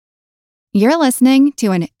You're listening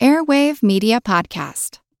to an Airwave Media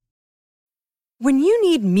Podcast. When you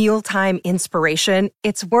need mealtime inspiration,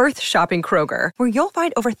 it's worth shopping Kroger, where you'll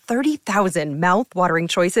find over 30,000 mouth-watering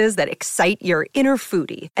choices that excite your inner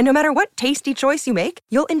foodie. And no matter what tasty choice you make,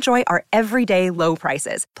 you'll enjoy our everyday low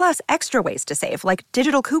prices, plus extra ways to save, like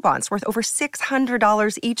digital coupons worth over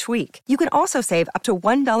 $600 each week. You can also save up to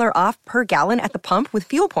 $1 off per gallon at the pump with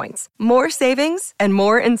fuel points. More savings and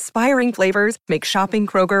more inspiring flavors make shopping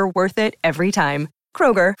Kroger worth it every time.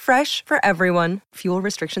 Kroger, fresh for everyone. Fuel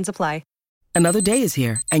restrictions apply. Another day is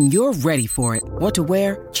here, and you're ready for it. What to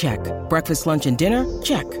wear? Check. Breakfast, lunch, and dinner?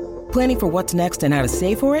 Check. Planning for what's next and how to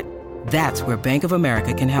save for it? That's where Bank of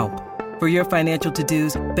America can help. For your financial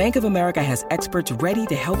to-dos, Bank of America has experts ready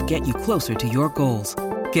to help get you closer to your goals.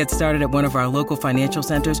 Get started at one of our local financial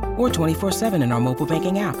centers or 24/7 in our mobile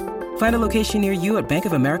banking app. Find a location near you at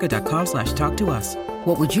bankofamerica.com/talktous.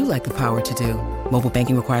 What would you like the power to do? Mobile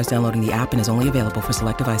banking requires downloading the app and is only available for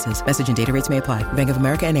select devices. Message and data rates may apply. Bank of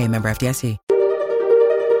America N.A., member FDIC.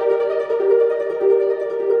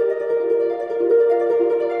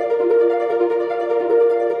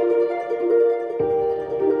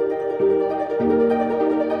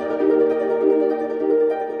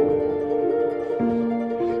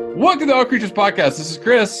 Welcome to the All Creatures Podcast. This is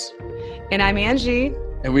Chris. And I'm Angie.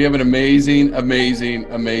 And we have an amazing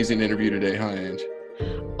interview today. Hi, Angie.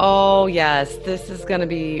 Oh, yes. This is going to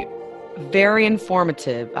be very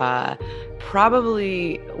informative.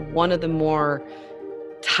 Probably one of the more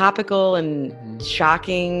topical and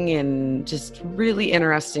shocking and just really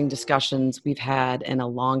interesting discussions we've had in a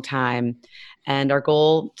long time. And our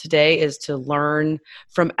goal today is to learn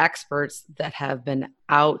from experts that have been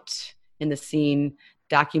out in the scene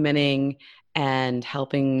documenting and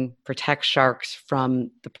helping protect sharks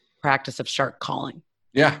from the practice of shark calling.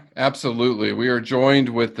 Yeah, absolutely. We are joined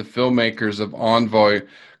with the filmmakers of Envoy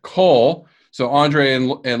Cull. So Andre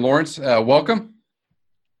and Lawrence, welcome.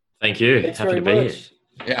 Thank you. Thanks Happy to be much.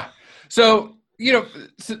 here. Yeah. So,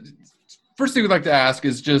 first thing we'd like to ask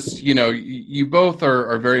is just, you both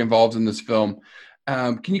are very involved in this film.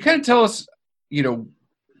 Can you kind of tell us,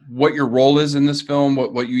 what your role is in this film,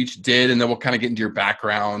 what you each did, and then we'll kind of get into your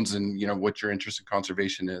backgrounds and, what your interest in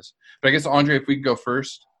conservation is. But I guess, Andre, if we could go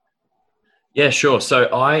first. Yeah, sure. So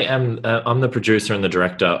I'm the producer and the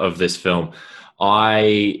director of this film.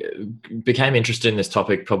 I became interested in this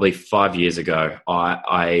topic probably 5 years ago.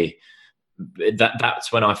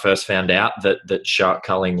 That's when I first found out that shark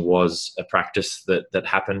culling was a practice that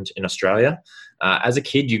happened in Australia. As a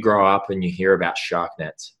kid, you grow up and you hear about shark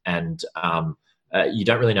nets, and you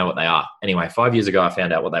don't really know what they are. Anyway, 5 years ago, I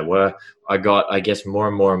found out what they were. I got, I guess, more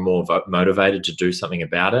and more motivated to do something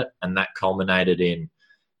about it, and that culminated in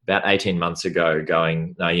about 18 months ago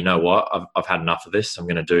going, no, you know what? I've had enough of this. I'm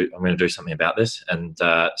going to do something about this, and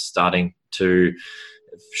starting to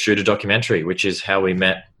shoot a documentary, which is how we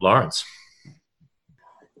met Lawrence.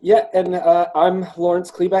 Yeah, and I'm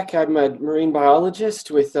Lawrence Klebeck. I'm a marine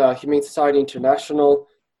biologist with Humane Society International.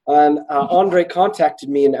 And Andre contacted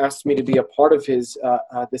me and asked me to be a part of his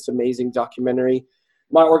this amazing documentary.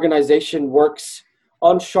 My organization works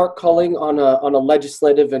on shark culling on a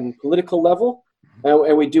legislative and political level,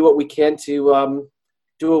 and we do what we can to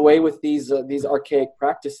do away with these archaic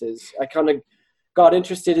practices. I kind of got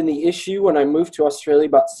interested in the issue when I moved to Australia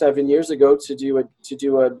about 7 years ago to do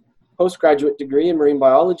a postgraduate degree in marine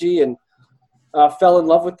biology, and fell in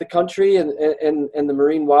love with the country and the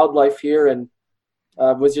marine wildlife here, and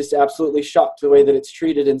was just absolutely shocked the way that it's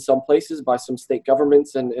treated in some places by some state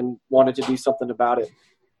governments, and wanted to do something about it.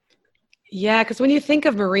 Yeah, because when you think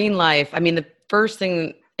of marine life, I mean, the first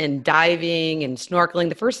thing in diving and snorkeling,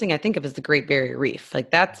 the first thing I think of is the Great Barrier Reef. Like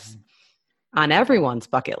that's on everyone's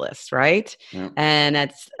bucket list, right? Yeah. And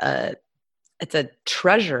it's a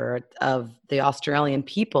treasure of the Australian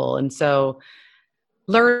people. And so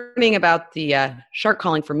learning about the shark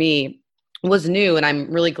calling for me was new, and I'm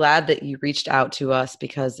really glad that you reached out to us,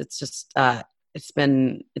 because it's just it's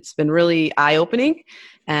been really eye-opening,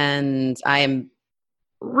 and I am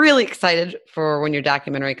really excited for when your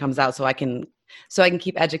documentary comes out, so I can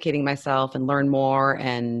keep educating myself and learn more.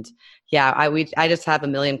 And yeah, I just have a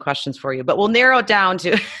million questions for you, but we'll narrow it down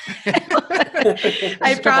to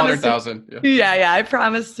I promise. 100,000. Yeah, I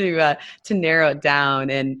promise to narrow it down.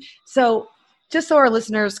 And so just so our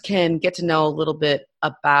listeners can get to know a little bit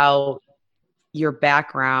about your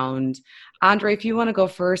background, Andre, if you want to go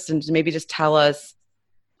first and maybe just tell us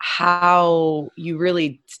how you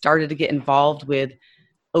really started to get involved with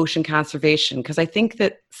ocean conservation, because I think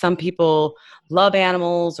that some people love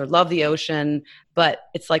animals or love the ocean, but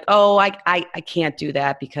it's like, oh, I can't do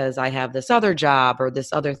that because I have this other job or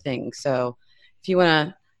this other thing. So if you want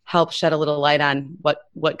to help shed a little light on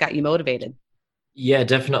what got you motivated. Yeah,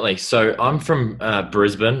 definitely. So I'm from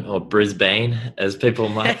Brisbane, or Brisbane, as people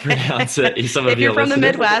might pronounce it. Some If of you're your from the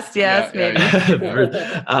listeners. Midwest, yes, maybe.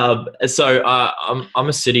 I'm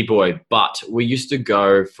a city boy, but we used to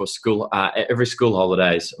go for school every school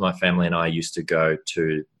holidays. My family and I used to go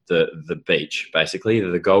to the beach, basically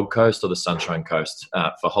either the Gold Coast or the Sunshine Coast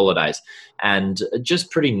for holidays, and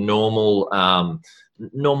just pretty normal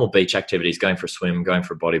beach activities, going for a swim, going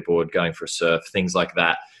for a bodyboard, going for a surf, things like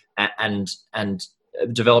that. And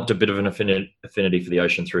developed a bit of an affinity for the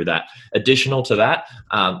ocean through that. Additional to that,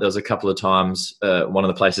 there was a couple of times, one of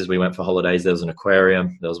the places we went for holidays, there was an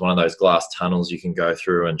aquarium. There was one of those glass tunnels you can go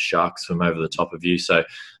through and sharks swim over the top of you. So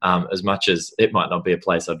as much as it might not be a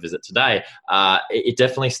place I'd visit today, it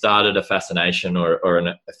definitely started a fascination or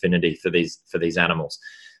an affinity for these animals.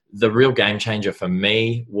 The real game changer for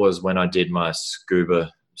me was when I did my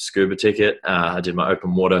scuba ticket. I did my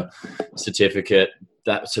open water certificate.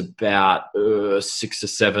 That's about 6 or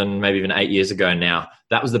 7, maybe even 8 years ago now.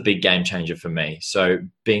 That was the big game changer for me. So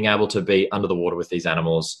being able to be under the water with these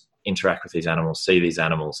animals, interact with these animals, see these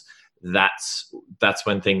animals, that's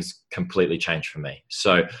when things completely changed for me.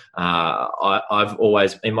 So I've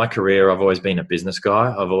always, in my career, I've always been a business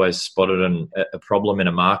guy. I've always spotted a problem in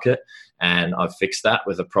a market, and I've fixed that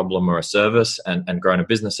with a problem or a service and grown a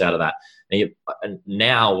business out of that. And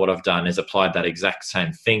now what I've done is applied that exact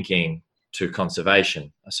same thinking to conservation.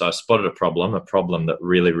 So I spotted a problem that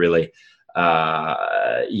really, really,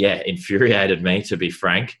 infuriated me, to be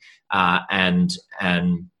frank, and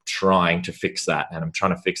trying to fix that. And I'm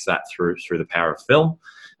trying to fix that through the power of film,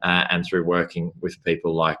 and through working with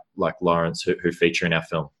people like Lawrence who feature in our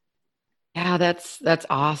film. Yeah, that's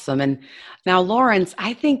awesome. And now, Lawrence,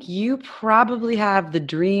 I think you probably have the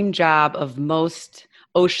dream job of most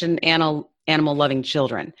ocean animal loving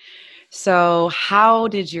children. So how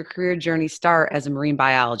did your career journey start as a marine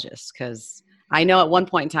biologist? Because I know at one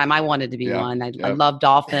point in time I wanted to be one. I love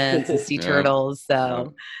dolphins and sea turtles.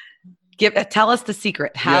 So tell us the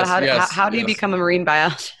secret. How do you become a marine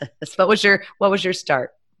biologist? What was your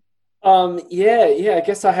start? I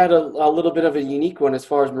guess I had a little bit of a unique one as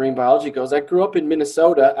far as marine biology goes. I grew up in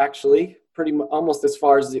Minnesota, actually, almost as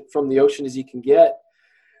far as from the ocean as you can get.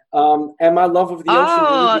 And my love of the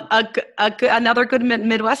ocean. Another good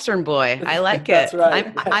Midwestern boy. I like it. That's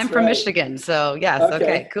right. I'm from Michigan, so yes.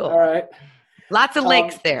 Okay, cool. All right. Lots of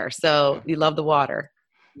lakes there, so you love the water.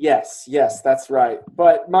 Yes, that's right.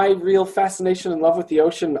 But my real fascination and love with the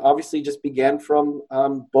ocean obviously just began from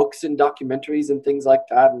books and documentaries and things like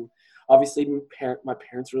that. And obviously, my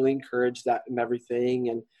parents really encouraged that and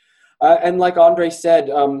everything. And like Andre said,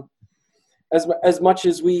 as much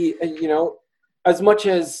as we, as much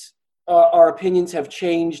as our opinions have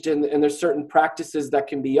changed and there's certain practices that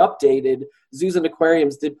can be updated, zoos and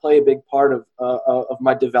aquariums did play a big part of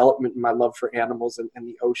my development and my love for animals and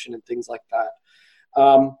the ocean and things like that.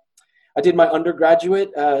 I did my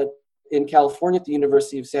undergraduate in California at the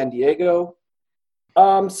University of San Diego.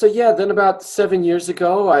 Then about 7 years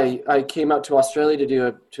ago, I came out to Australia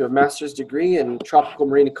to do a master's degree in tropical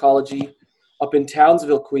marine ecology up in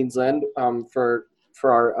Townsville, Queensland, for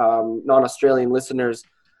our non-Australian listeners.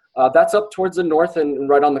 That's up towards the north and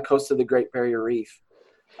right on the coast of the Great Barrier Reef.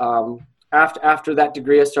 After that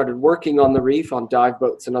degree, I started working on the reef on dive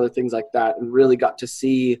boats and other things like that, and really got to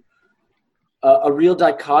see a real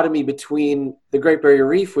dichotomy between the Great Barrier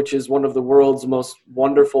Reef, which is one of the world's most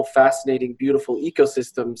wonderful, fascinating, beautiful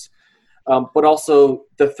ecosystems, but also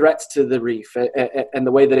the threats to the reef and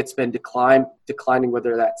the way that it's been declining,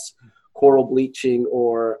 whether that's coral bleaching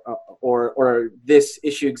or this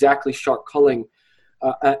issue exactly, shark culling.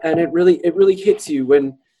 And it really hits you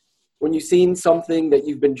when you've seen something that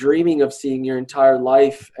you've been dreaming of seeing your entire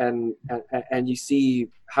life, and you see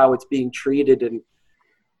how it's being treated,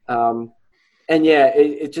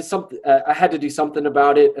 it's just something. I had to do something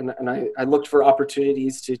about it, and I looked for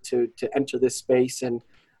opportunities to enter this space, and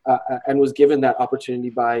was given that opportunity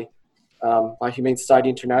by Humane Society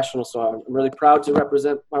International. So I'm really proud to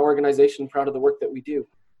represent my organization, proud of the work that we do.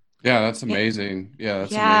 Yeah, that's amazing.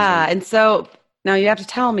 Amazing. And so now you have to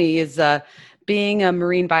tell me, is being a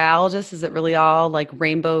marine biologist, is it really all like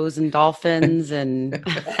rainbows and dolphins and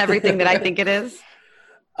everything that I think it is?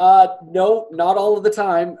 No, not all of the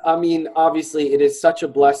time. I mean, obviously it is such a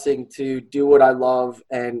blessing to do what I love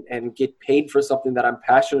and get paid for something that I'm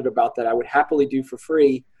passionate about, that I would happily do for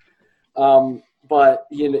free. But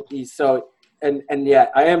I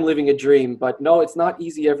am living a dream, but no, it's not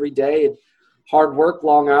easy every day. Hard work,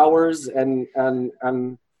 long hours, and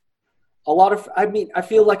a lot of, I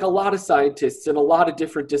feel like a lot of scientists in a lot of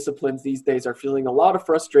different disciplines these days are feeling a lot of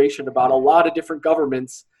frustration about a lot of different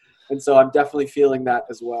governments And so I'm definitely feeling that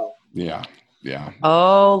as well. Yeah. Yeah.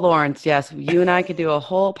 Oh, Lawrence, yes. You and I could do a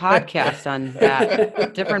whole podcast on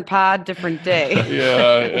that. Different pod, different day.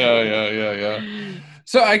 Yeah.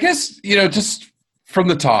 So I guess, just from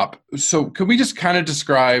the top, so can we just kind of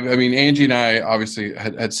describe, I mean, Angie and I obviously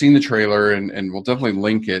had seen the trailer and we'll definitely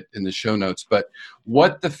link it in the show notes, but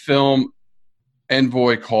what the film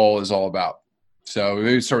Envoy Call is all about. So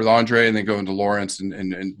maybe start with Andre and then go into Lawrence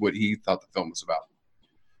and what he thought the film was about.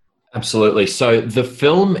 Absolutely. So the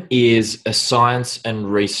film is a science and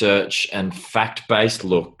research and fact-based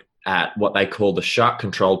look at what they call the Shark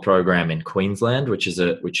Control Program in Queensland, which is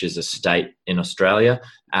a state in Australia,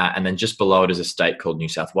 and then just below it is a state called New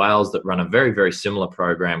South Wales that run a very, very similar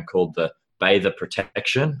program called the Bather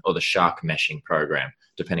Protection or the Shark Meshing Program,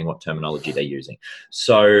 depending what terminology they're using.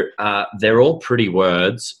 So they're all pretty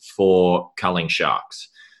words for culling sharks.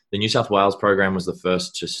 The New South Wales program was the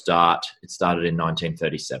first to start. It started in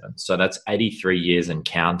 1937. So that's 83 years and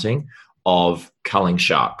counting of culling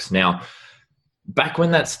sharks. Now, back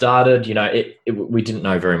when that started, we didn't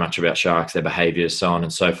know very much about sharks, their behaviors, so on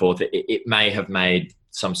and so forth. It may have made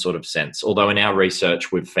some sort of sense. Although in our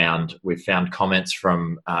research, we've found comments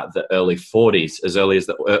from the early 40s, as early as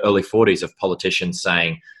the early 40s, of politicians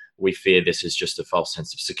saying, we fear this is just a false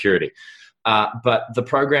sense of security. But the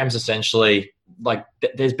program's essentially,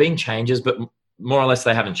 there's been changes, but more or less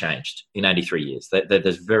they haven't changed in 83 years.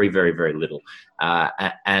 There's very, very, very little.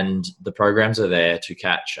 And the programs are there to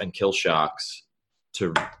catch and kill sharks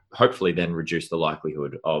to hopefully then reduce the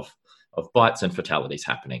likelihood of bites and fatalities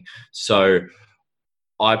happening. So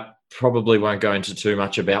I probably won't go into too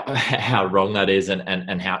much about how wrong that is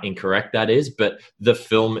and how incorrect that is, but the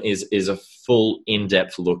film is a full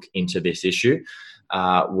in-depth look into this issue.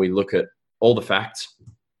 We look at all the facts.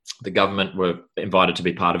 The government were invited to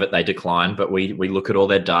be part of it. They declined, but we look at all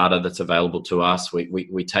their data that's available to us.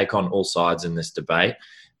 We take on all sides in this debate,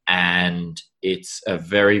 and it's a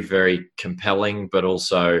very, very compelling, but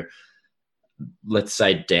also, let's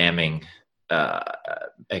say, damning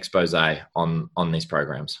expose on these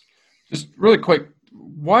programs. Just really quick,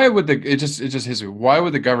 why would it just hits me? Why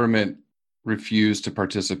would the government refuse to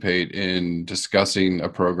participate in discussing a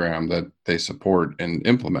program that they support and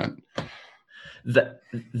implement?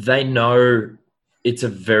 They know it's a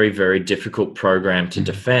very, very difficult program to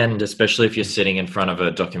defend, especially if you're sitting in front of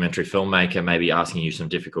a documentary filmmaker, maybe asking you some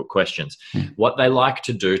difficult questions. What they like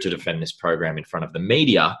to do to defend this program in front of the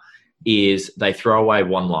media is they throw away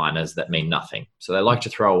one-liners that mean nothing. So they like to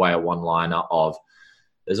throw away a one-liner of,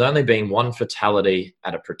 there's only been one fatality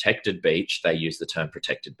at a protected beach. They use the term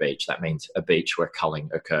protected beach. That means a beach where culling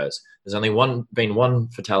occurs. There's only been one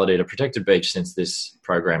fatality at a protected beach since this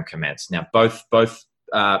program commenced. Now, both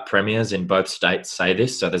premiers in both states say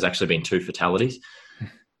this, so there's actually been 2 fatalities.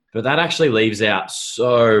 But that actually leaves out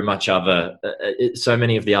so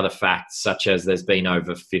many of the other facts, such as there's been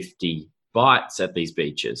over 50 bites at these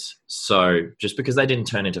beaches. So just because they didn't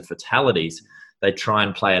turn into fatalities, they try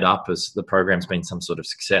and play it up as the program's been some sort of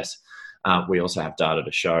success. We also have data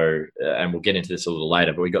to show, and we'll get into this a little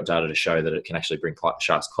later, but we got data to show that it can actually bring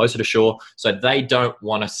sharks closer to shore. So they don't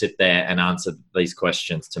want to sit there and answer these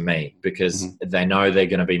questions to me because they know they're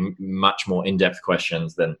going to be much more in-depth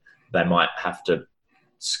questions than they might have to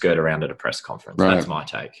skirt around at a press conference. Right. That's my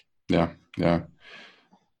take. Yeah.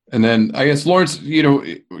 And then I guess, Lawrence,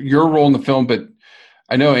 your role in the film, but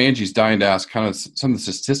I know Angie's dying to ask kind of some of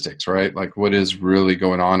the statistics, right? Like what is really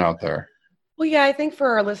going on out there? Well, yeah, I think for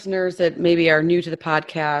our listeners that maybe are new to the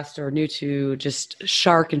podcast or new to just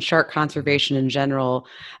shark and shark conservation in general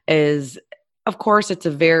is, of course, it's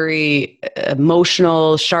a very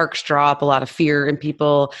emotional, sharks draw up a lot of fear in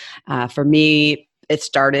people. For me, it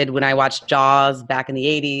started when I watched Jaws back in the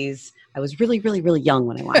 80s. I was really, really, really young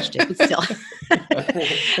when I watched it, but still,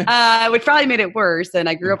 which probably made it worse. And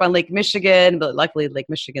I grew up on Lake Michigan, but luckily Lake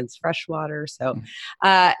Michigan's freshwater. So,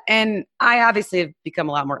 and I obviously have become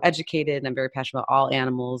a lot more educated and I'm very passionate about all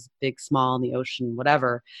animals, big, small, in the ocean,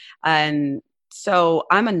 whatever. And so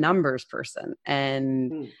I'm a numbers person.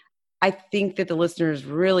 And I think that the listeners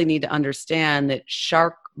really need to understand that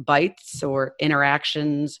shark bites or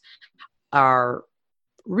interactions are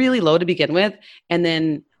really low to begin with. And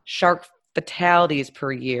then shark fatalities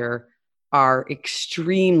per year are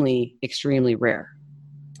extremely, extremely rare.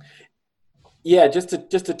 Yeah, just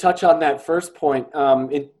to touch on that first point,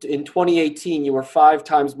 in 2018, you were 5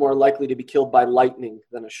 times more likely to be killed by lightning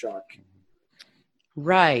than a shark.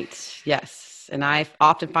 Right. Yes. And I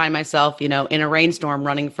often find myself, in a rainstorm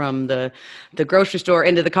running from the grocery store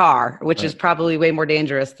into the car, which is probably way more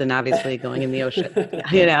dangerous than obviously going in the ocean,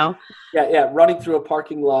 Yeah. Running through a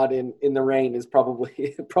parking lot in the rain is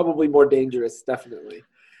probably more dangerous, definitely.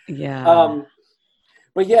 Yeah.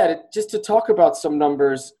 But yeah, just to talk about some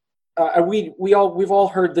numbers, we've all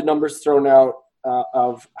heard the numbers thrown out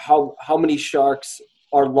of how many sharks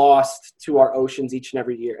are lost to our oceans each and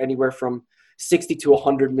every year, anywhere from 60 to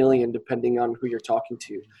 100 million, depending on who you're talking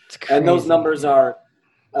to. And those numbers are,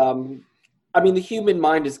 the human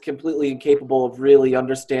mind is completely incapable of really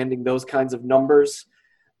understanding those kinds of numbers.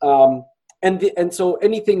 And so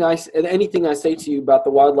anything I say to you about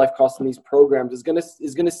the wildlife costs in these programs is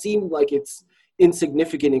gonna seem like it's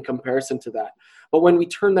insignificant in comparison to that. But when we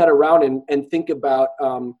turn that around and think about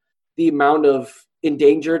the amount of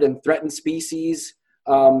endangered and threatened species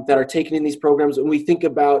that are taken in these programs, when we think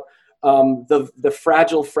about the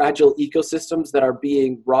fragile ecosystems that are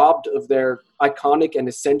being robbed of their iconic and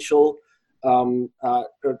essential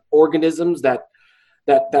organisms that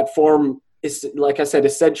form, like I said,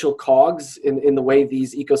 essential cogs in the way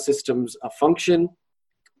these ecosystems function,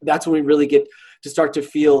 that's when we really get to start to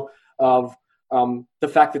feel of the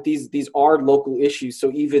fact that these are local issues.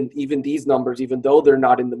 So even these numbers, even though they're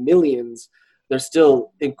not in the millions, they're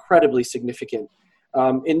still incredibly significant.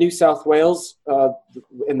 In New South Wales,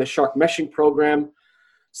 in the shark meshing program,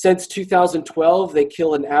 since 2012, they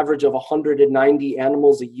kill an average of 190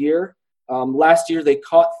 animals a year. Last year, they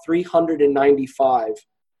caught 395,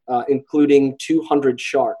 including 200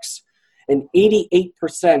 sharks. And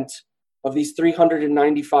 88% of these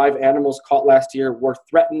 395 animals caught last year were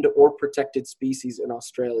threatened or protected species in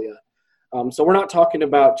Australia. So we're not talking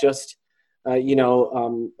about just, a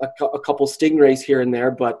couple stingrays here and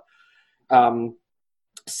there, but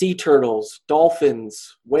sea turtles,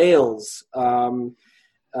 dolphins, whales,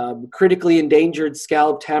 critically endangered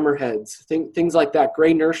scalloped hammerheads, things like that,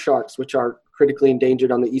 gray nurse sharks, which are critically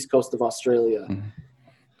endangered on the east coast of Australia.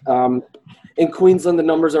 In Queensland, the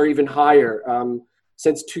numbers are even higher.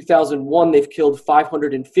 Since 2001, they've killed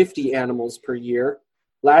 550 animals per year.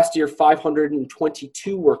 Last year,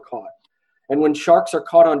 522 were caught. And when sharks are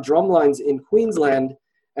caught on drumlines in Queensland,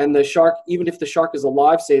 and the shark, even if the shark is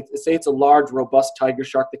alive, say it's a large, robust tiger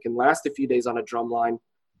shark that can last a few days on a drumline,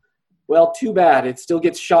 well, too bad. It still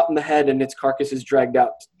gets shot in the head and its carcass is dragged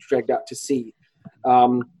out to sea.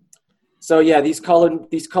 So yeah, these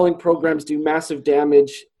culling programs do massive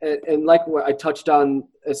damage. And like what I touched on,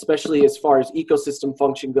 especially as far as ecosystem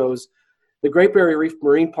function goes, the Great Barrier Reef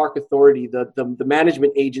Marine Park Authority, the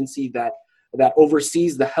management agency that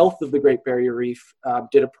oversees the health of the Great Barrier Reef,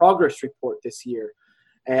 did a progress report this year.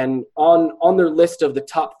 And on their list of the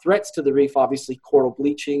top threats to the reef, obviously coral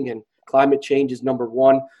bleaching and climate change is number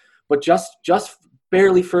one. But just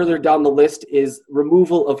barely further down the list is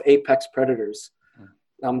removal of apex predators.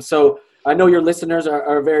 So I know your listeners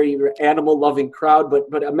are a very animal-loving crowd,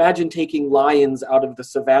 but imagine taking lions out of the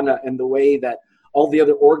savannah and the way that all the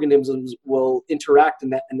other organisms will interact,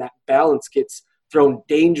 and that balance gets thrown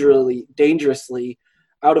dangerously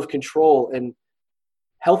out of control. And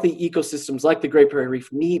healthy ecosystems like the Great Barrier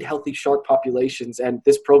Reef need healthy shark populations, and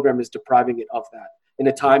this program is depriving it of that in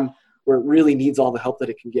a time where it really needs all the help that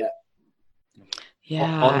it can get.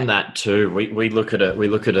 Yeah. On that too, we look at a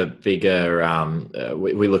bigger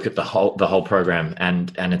we look at the whole program,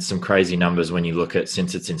 and it's some crazy numbers when you look at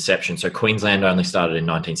since its inception. So Queensland only started in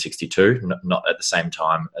 1962, not at the same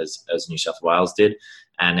time as New South Wales did,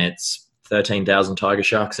 and it's 13,000 tiger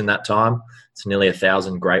sharks in that time. It's nearly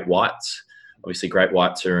 1,000 great whites. Obviously, great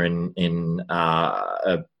whites are in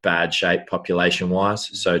a bad shape population wise.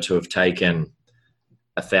 So to have taken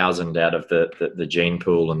 1,000 out of the gene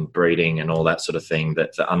pool and breeding and all that sort of thing,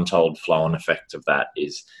 that the untold flow-on effect of that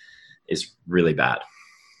is really bad.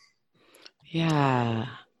 Yeah.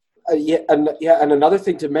 And another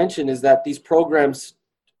thing to mention is that these programs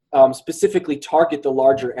specifically target the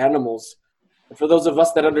larger animals. And for those of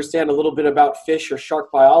us that understand a little bit about fish or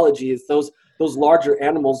shark biology, is those larger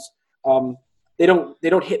animals, they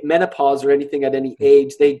don't hit menopause or anything at any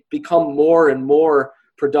age. They become more and more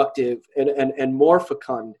productive and more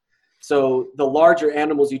fecund. So the larger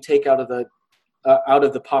animals you take out of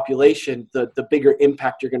the population, the bigger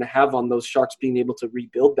impact you're going to have on those sharks being able to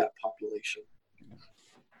rebuild that population.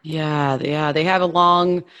 Yeah. They have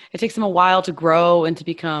it takes them a while to grow and to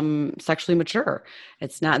become sexually mature.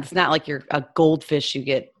 It's not like you're a goldfish you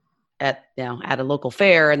get at a local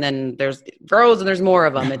fair, and then there's more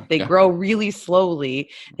of them. They grow really slowly.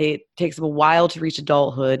 It takes them a while to reach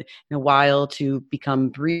adulthood and a while to become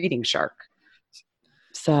breeding shark.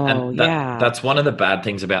 So that's one of the bad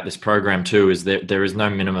things about this program too, is that there is no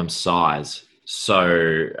minimum size.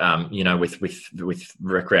 So with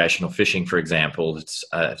recreational fishing, for example, it's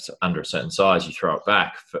under a certain size, you throw it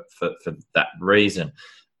back for that reason.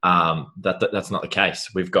 That's not the case.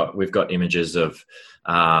 We've got images of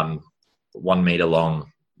 1 meter long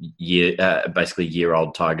basically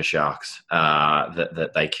year-old tiger sharks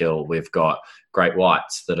that they kill. We've got great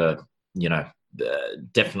whites that are,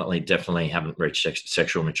 definitely haven't reached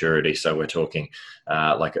sexual maturity. So we're talking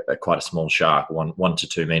like quite a small shark, 1 to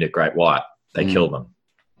 2 meter great white. They kill them.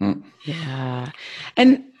 Yeah.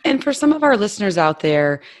 And for some of our listeners out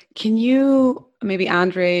there, can you maybe,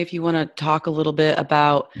 Andre, if you want to talk a little bit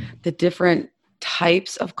about the different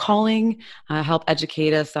types of culling, help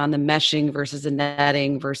educate us on the meshing versus the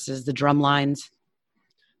netting versus the drum lines?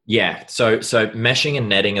 Yeah, so meshing and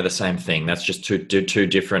netting are the same thing. That's just two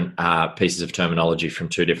different pieces of terminology from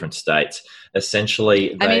two different states.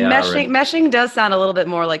 Essentially, meshing does sound a little bit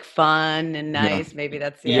more like fun and nice. Yeah. Maybe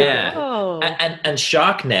that's Oh. And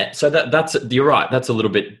shark net. So that's you're right. That's a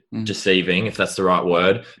little bit deceiving, if that's the right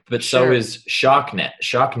word. But so is shark net.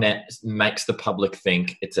 Shark net makes the public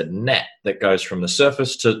think it's a net that goes from the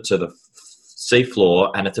surface to the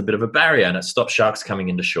seafloor, and it's a bit of a barrier, and it stops sharks coming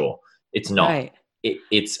into shore. It's not. Right.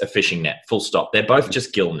 It's a fishing net, full stop. They're both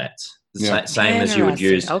just gill nets, same as you would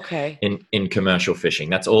use in commercial fishing.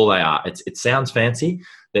 That's all they are. It sounds fancy.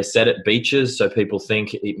 They're set at beaches, so people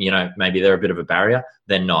think, maybe they're a bit of a barrier.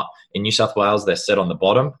 They're not. In New South Wales, they're set on the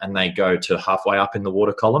bottom, and they go to halfway up in the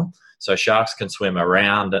water column, so sharks can swim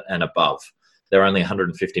around and above. They're only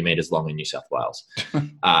 150 meters long in New South Wales. My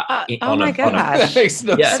gosh. That makes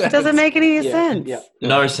no sense. That doesn't make any sense. Yeah.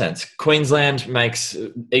 No sense. Queensland makes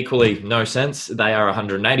equally no sense. They are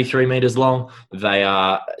 183 meters long. They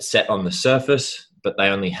are set on the surface, but they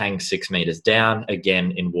only hang 6 meters down,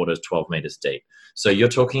 again, in waters 12 meters deep. So you're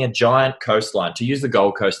talking a giant coastline. To use the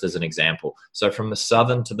Gold Coast as an example, so from the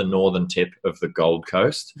southern to the northern tip of the Gold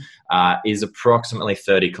Coast is approximately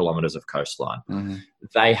 30 kilometers of coastline. Mm-hmm.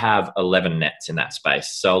 They have 11 nets in that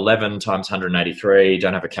space. So 11 times 183,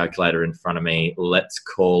 don't have a calculator in front of me. Let's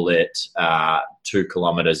call it 2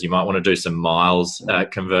 kilometers. You might want to do some miles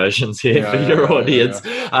conversions here for your audience.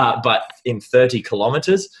 Yeah. But in 30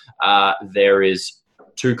 kilometers, there is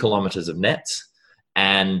 2 kilometers of nets,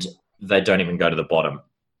 and they don't even go to the bottom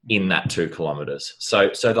in that 2 kilometers. So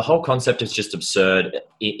the whole concept is just absurd.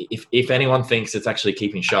 If anyone thinks it's actually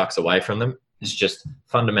keeping sharks away from them, it's just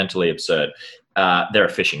fundamentally absurd. They're a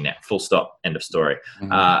fishing net, full stop, end of story.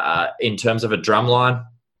 Mm-hmm. In terms of a drum line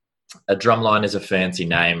is a fancy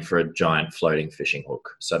name for a giant floating fishing hook.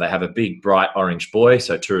 So they have a big bright orange buoy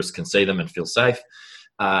so tourists can see them and feel safe.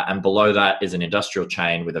 And below that is an industrial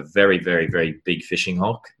chain with a very, very, very big fishing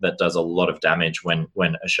hook that does a lot of damage when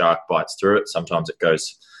a shark bites through it. Sometimes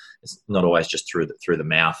it's not always just through the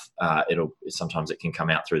mouth. Sometimes it can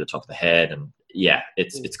come out through the top of the head, and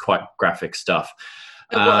it's quite graphic stuff.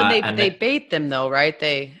 They bait them though, right?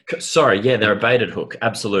 They're a baited hook.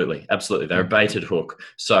 Absolutely. They're a baited hook.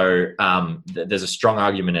 So there's a strong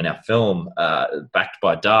argument in our film, backed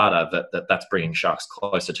by data, that's bringing sharks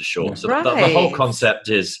closer to shore. So the whole concept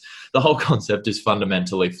is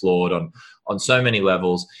fundamentally flawed on so many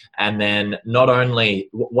levels. And then not only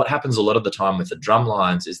what happens a lot of the time with the drum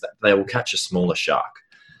lines is that they will catch a smaller shark,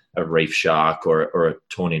 a reef shark or a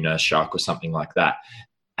tawny nurse shark or something like that.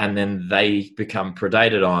 And then they become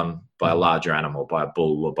predated on by a larger animal, by a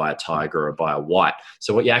bull or by a tiger or by a white.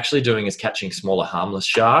 So what you're actually doing is catching smaller, harmless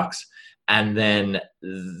sharks, and then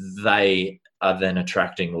they are then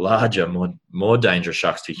attracting larger, more dangerous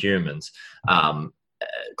sharks to humans,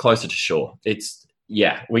 closer to shore.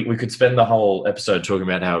 We could spend the whole episode talking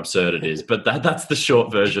about how absurd it is, but that's the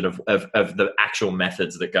short version of the actual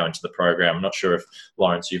methods that go into the program. I'm not sure if,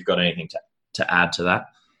 Lawrence, you've got anything to add to that.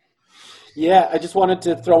 Yeah, I just wanted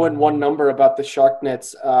to throw in one number about the shark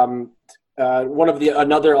nets.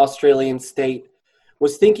 Another Australian state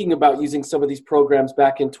was thinking about using some of these programs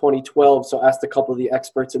back in 2012. So asked a couple of the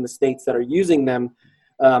experts in the states that are using them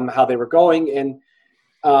how they were going, and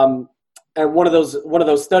one of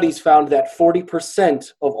those studies found that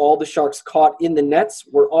 40% of all the sharks caught in the nets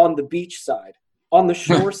were on the beach side, on the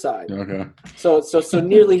shore side. Okay. So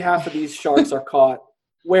nearly half of these sharks are caught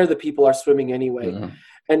where the people are swimming anyway. Yeah.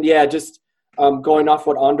 And just going off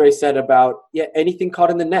what Andre said about anything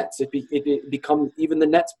caught in the nets, even the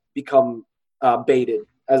nets become baited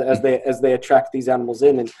as they attract these animals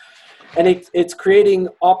in, and it's creating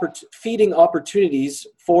feeding opportunities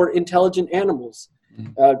for intelligent animals.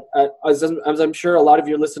 As I'm sure a lot of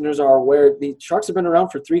your listeners are aware, the sharks have been around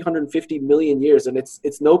for 350 million years, and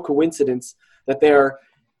it's no coincidence that they are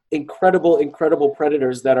incredible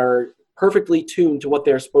predators that are perfectly tuned to what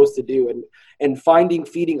they're supposed to do, and finding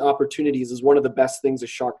feeding opportunities is one of the best things a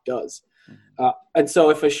shark does. And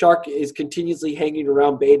so if a shark is continuously hanging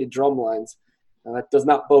around baited drum lines, That does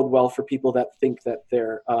not bode well for people that think that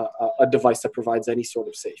they're a device that provides any sort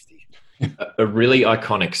of safety. A really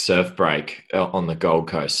iconic surf break on the Gold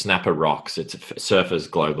Coast, Snapper Rocks. Surfers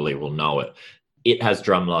globally will know it. It has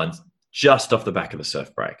drum lines just off the back of the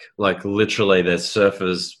surf break. Like literally, there's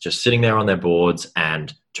surfers just sitting there on their boards,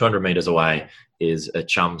 and 200 meters away is a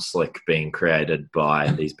chum slick being created by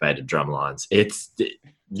these baited drum lines. Makes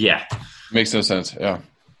no sense. Yeah,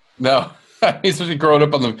 no. Especially growing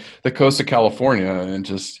up on the coast of California, and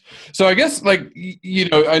just so I guess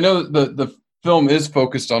I know the film is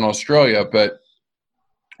focused on Australia, but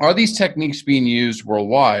are these techniques being used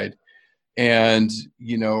worldwide? And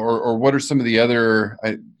or what are some of the other?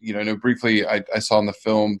 I know briefly I saw in the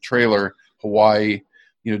film trailer Hawaii,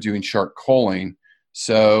 doing shark culling.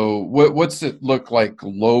 So what's it look like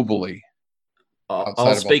globally?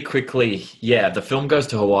 I'll speak quickly. Yeah, the film goes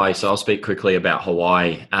to Hawaii, so I'll speak quickly about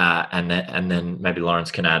Hawaii, and then maybe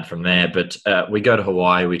Lawrence can add from there. But we go to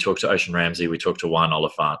Hawaii, we talk to Ocean Ramsey, we talk to Juan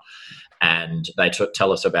Oliphant, and they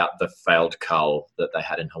tell us about the failed cull that they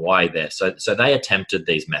had in Hawaii there. So they attempted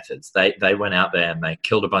these methods. They went out there and they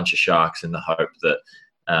killed a bunch of sharks in the hope that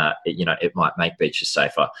it might make beaches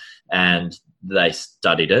safer. And they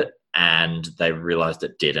studied it, and they realized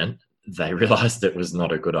it didn't. They realized it was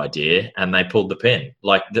not a good idea, and they pulled the pin.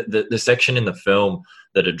 Like the section in the film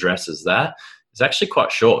that addresses that is actually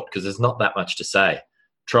quite short because there's not that much to say.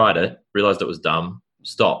 Tried it, realized it was dumb,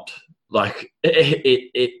 stopped. Like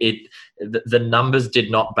the numbers did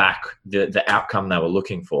not back the outcome they were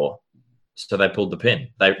looking for, so they pulled the pin.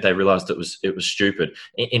 They realized it was stupid,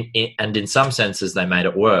 and in some senses they made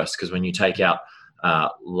it worse because when you take out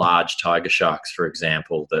large tiger sharks, for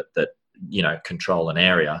example, that control an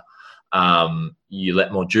area. You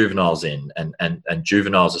let more juveniles in, and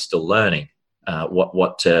juveniles are still learning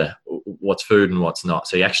what's food and what's not.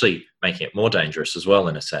 So you're actually making it more dangerous as well,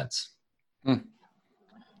 in a sense.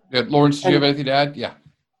 Yeah, Lawrence, do you have anything to add? Yeah.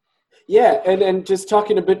 Yeah, and just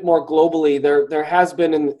talking a bit more globally, there has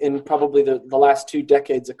been in probably the last 2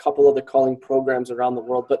 decades a couple of the culling programs around the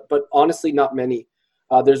world, but honestly not many.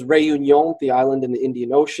 There's Réunion, the island in the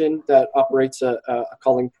Indian Ocean, that operates a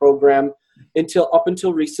culling program. Up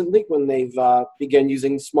until recently, when they've began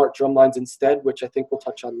using smart drumlines instead, which I think we'll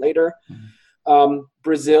touch on later.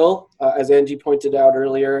 Brazil, as Angie pointed out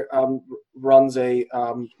earlier, runs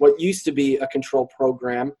what used to be a control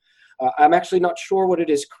program. I'm actually not sure what it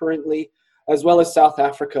is currently, as well as South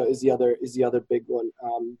Africa is the other big one,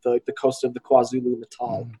 the coast of the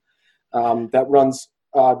KwaZulu-Natal, that runs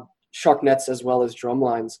shark nets as well as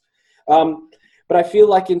drumlines. But I feel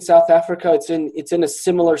like in South Africa, it's in a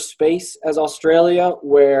similar space as Australia,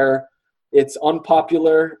 where it's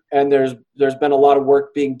unpopular, and there's been a lot of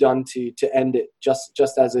work being done to end it,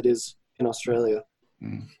 just as it is in Australia.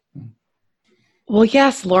 Mm-hmm. Well,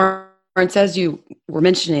 yes, Lawrence, as you were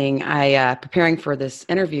mentioning, I preparing for this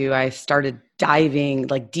interview, I started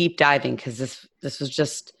deep diving, because this was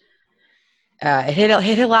just. It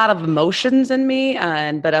hit a lot of emotions in me,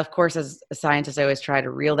 but of course, as a scientist, I always try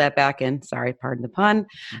to reel that back in. Sorry, pardon the pun,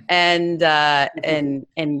 and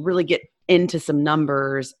really get into some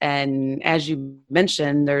numbers. And as you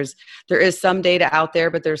mentioned, there is some data out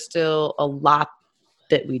there, but there's still a lot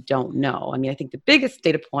that we don't know. I mean, I think the biggest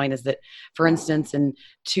data point is that, for instance, in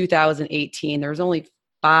 2018, there was only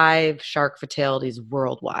 5 shark fatalities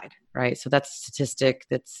worldwide, right? So that's a statistic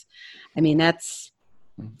that's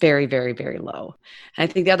very, very, very low. And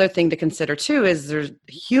I think the other thing to consider too is the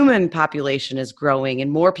human population is growing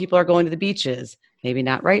and more people are going to the beaches. Maybe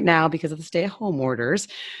not right now because of the stay-at-home orders,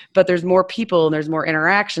 but there's more people and there's more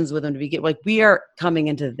interactions with them we are coming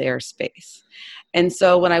into their space. And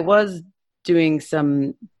so when I was doing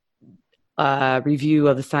some review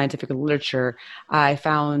of the scientific literature, I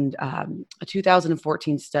found a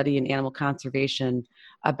 2014 study in Animal Conservation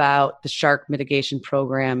about the shark mitigation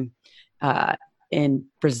program in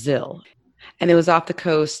Brazil. And it was off the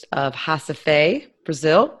coast of Recife,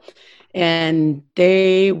 Brazil. And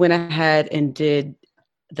they went ahead and did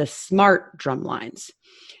the smart drum lines.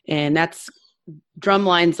 And that's drum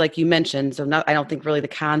lines like you mentioned. So I don't think really the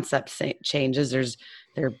concept changes.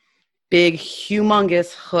 They're big,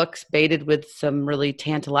 humongous hooks baited with some really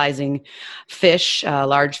tantalizing fish,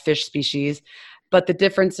 large fish species. But the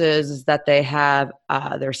difference is that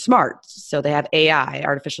they're smart. So they have AI,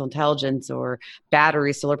 artificial intelligence, or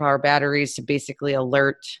batteries, solar power batteries, to basically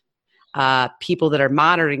alert people that are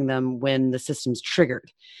monitoring them when the system's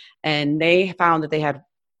triggered. And they found that they had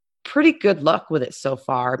pretty good luck with it so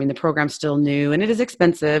far. I mean, the program's still new and it is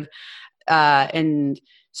expensive. And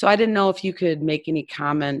so I didn't know if you could make any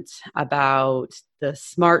comment about the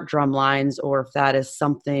smart drum lines, or if that is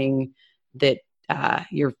something that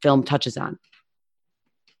your film touches on.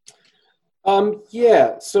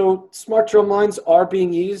 Yeah, so smart drum lines are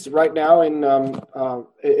being used right now in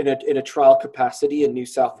a trial capacity in New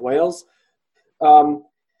South Wales. Um,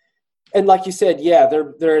 and like you said, yeah,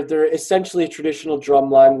 they're essentially a traditional drum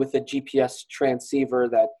line with a GPS transceiver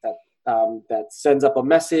that sends up a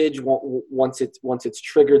message once it's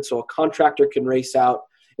triggered, so a contractor can race out.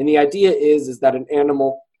 And the idea is that an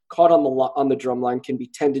animal caught on the drum line can be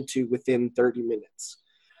tended to within 30 minutes.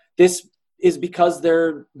 This is because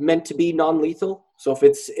they're meant to be non-lethal. So if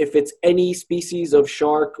it's any species of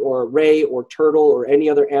shark or ray or turtle or any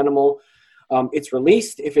other animal, it's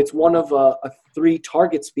released. If it's one of a 3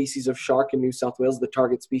 target species of shark in New South Wales, the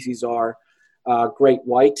target species are great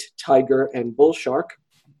white, tiger, and bull shark.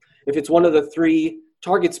 If it's one of the 3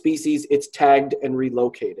 target species, it's tagged and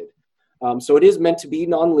relocated. So it is meant to be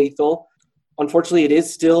non-lethal. Unfortunately, it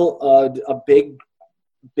is still a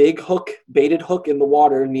big hook, baited hook in the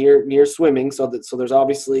water near swimming. So there's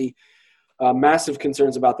obviously massive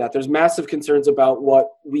concerns about that. There's massive concerns about what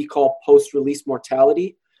we call post-release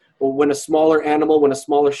mortality. Well, when a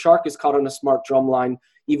smaller shark is caught on a smart drum line,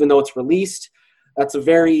 even though it's released, that's a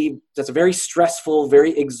very stressful,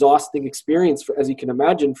 very exhausting experience, as you can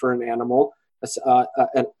imagine, for an animal,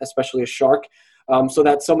 especially a shark. So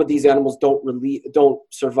that some of these animals don't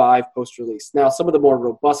survive post-release. Now, some of the more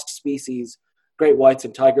robust species, great whites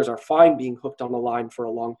and tigers, are fine being hooked on a line for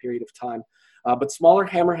a long period of time. But smaller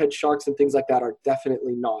hammerhead sharks and things like that are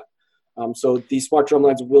definitely not. So these smart drum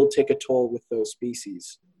lines will take a toll with those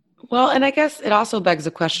species. Well, and I guess it also begs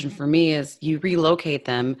a question for me is you relocate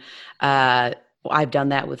them. I've done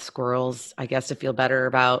that with squirrels, I guess, to feel better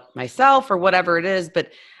about myself or whatever it is.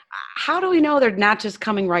 But how do we know they're not just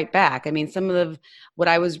coming right back? I mean, some of what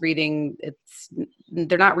I was reading,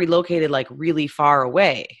 they're not relocated like really far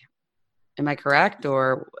away. Am I correct?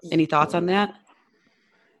 Or any thoughts on that?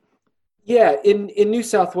 Yeah, in New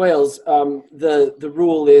South Wales, the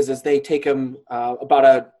rule is they take them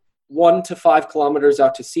about 1 to 5 kilometers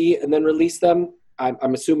out to sea and then release them.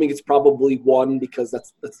 I'm assuming it's probably 1 because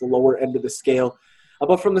that's the lower end of the scale.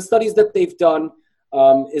 But from the studies that they've done,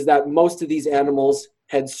 is that most of these animals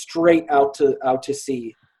head straight out to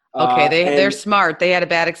sea. Okay, they're smart. They had a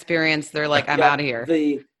bad experience. They're like, I'm out of here.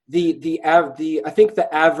 I think the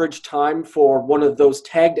average time for one of those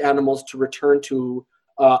tagged animals to return to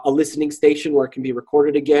a listening station where it can be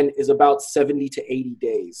recorded again is about 70 to 80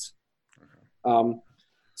 days.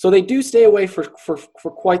 So they do stay away for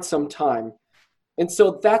quite some time. And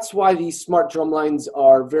so that's why these smart drum lines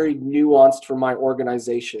are very nuanced for my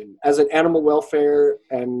organization. As an animal welfare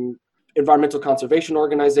and environmental conservation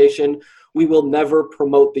organization, we will never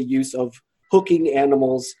promote the use of hooking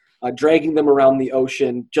animals, dragging them around the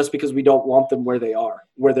ocean just because we don't want them where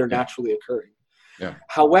they're naturally occurring. Yeah.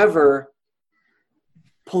 However,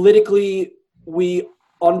 politically, we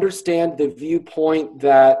understand the viewpoint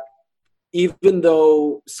that even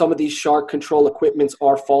though some of these shark control equipments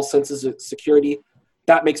are false senses of security,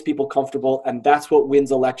 that makes people comfortable, and that's what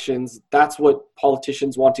wins elections. That's what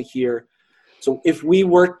politicians want to hear. So if we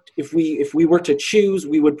were to choose,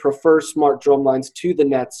 we would prefer smart drum lines to the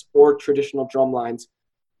nets or traditional drum lines,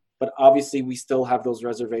 but obviously we still have those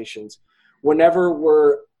reservations. Whenever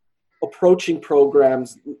we're approaching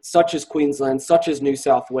programs such as Queensland, such as New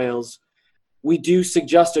South Wales, we do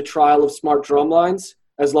suggest a trial of smart drum lines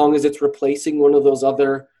as long as it's replacing one of those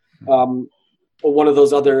other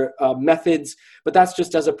methods. But that's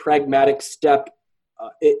just as a pragmatic step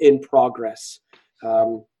in progress.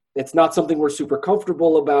 It's not something we're super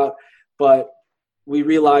comfortable about, but we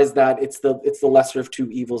realize that it's the lesser of two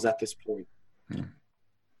evils at this point.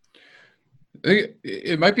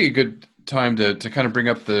 It might be a good time to kind of bring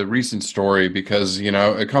up the recent story because, I kind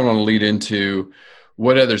of want to lead into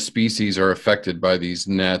what other species are affected by these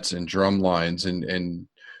nets and drum lines. And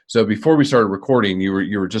so before we started recording, you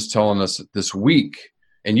were just telling us this week,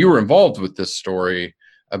 and you were involved with this story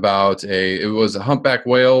about it was a humpback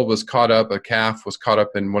whale a calf was caught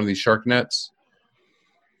up in one of these shark nets.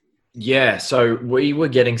 Yeah, so we were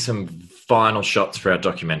getting some final shots for our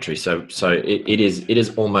documentary. So it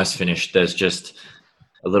is almost finished. There's just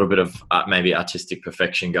a little bit of maybe artistic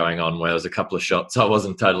perfection going on where there's a couple of shots I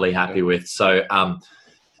wasn't totally happy with. So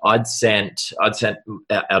I'd sent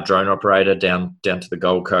our drone operator down to the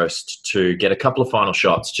Gold Coast to get a couple of final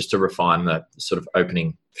shots just to refine the sort of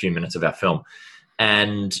opening few minutes of our film.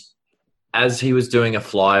 And as he was doing a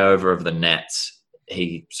flyover of the nets,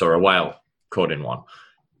 he saw a whale caught in one.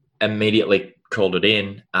 Immediately called it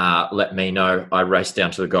in, let me know. I raced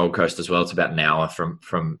down to the Gold Coast as well. It's about an hour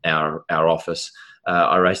from our office.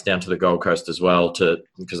 I raced down to the Gold Coast as well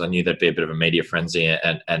because I knew there'd be a bit of a media frenzy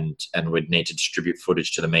and we'd need to distribute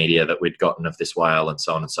footage to the media that we'd gotten of this whale and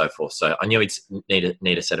so on and so forth. So I knew we'd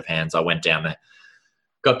need a set of hands. I went down there,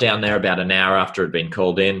 got down there about an hour after it had been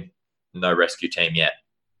called in. No rescue team yet.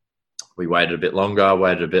 We waited a bit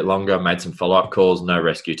longer, made some follow-up calls, no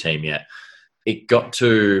rescue team yet. It got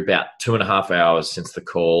to about 2.5 hours since the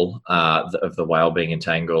call of the whale being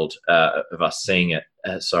entangled, of us seeing it,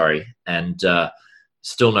 and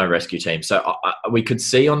still no rescue team. So we could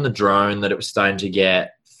see on the drone that it was starting to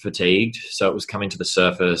get fatigued. So it was coming to the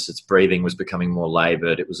surface. Its breathing was becoming more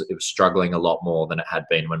laboured. It was struggling a lot more than it had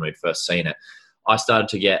been when we'd first seen it. I started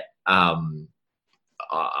to get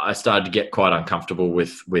quite uncomfortable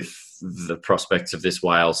with the prospects of this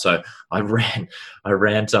whale. So I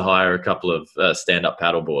ran to hire a couple of stand-up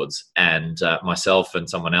paddle boards, and myself and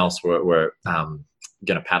someone else were going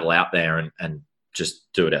to paddle out there and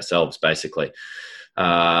just do it ourselves, basically.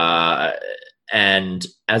 And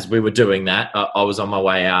as we were doing that, I was on my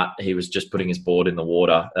way out. He was just putting his board in the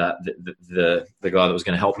water, the guy that was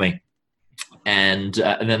going to help me. And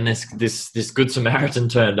then this good Samaritan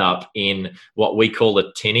turned up in what we call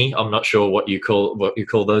a tinny. I'm not sure what you call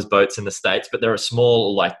those boats in the States, but they're a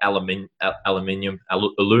small like aluminum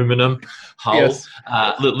hull, yes.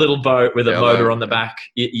 Little boat with a motor on the back.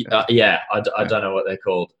 I don't know what they're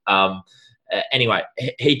called. Anyway,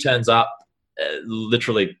 he turns up,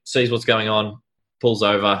 literally sees what's going on, pulls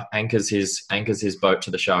over, anchors his boat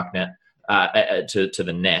to the shark net, to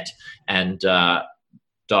the net, and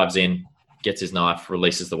dives in. Gets his knife,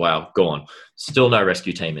 releases the whale, gone. Still no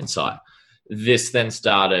rescue team in sight. This then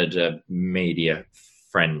started a media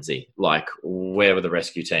frenzy. Like, where were the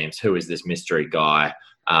rescue teams? Who is this mystery guy?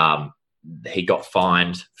 He got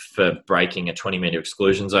fined for breaking a 20-meter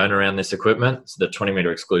exclusion zone around this equipment. So the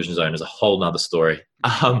 20-meter exclusion zone is a whole nother story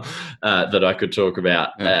that I could talk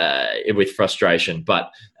about with frustration. But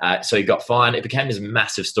so he got fined. It became this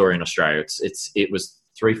massive story in Australia. It was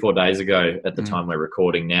 3-4 days ago at the time we're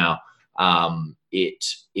recording now.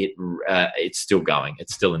 It's still going.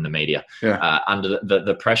 It's still in the media. Under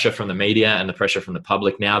the pressure from the media and the pressure from the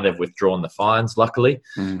public now, they've withdrawn the fines, luckily,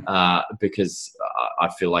 because I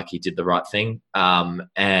feel like he did the right thing.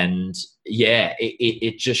 And yeah,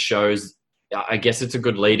 it just shows, I guess it's a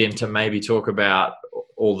good lead in to maybe talk about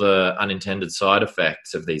all the unintended side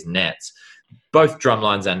effects of these nets, both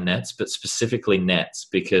drumlines and nets, but specifically nets,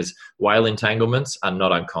 because whale entanglements are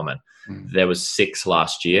not uncommon. There was 6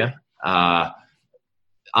 last year.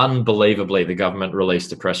 Unbelievably, the government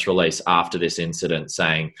released a press release after this incident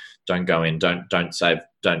saying, don't go in, don't save,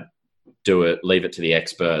 don't do it, leave it to the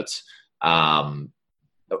experts. And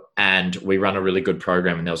we run a really good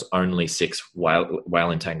program, and there was only 6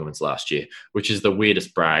 whale entanglements last year, which is the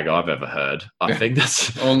weirdest brag I've ever heard. I think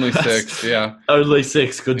that's only 6. Yeah. Only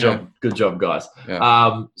 6. Good job. Good job, guys.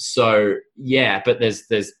 Yeah. So yeah, but there's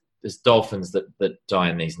dolphins that die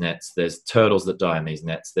in these nets. There's turtles that die in these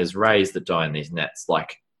nets. There's rays that die in these nets.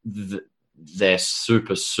 Like, they're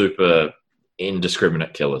super, super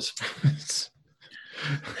indiscriminate killers.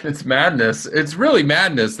 It's madness. It's really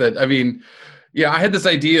madness that, I mean, yeah, I had this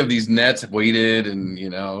idea of these nets weighted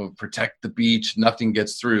and, protect the beach. Nothing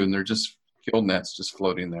gets through, and they're just kill nets just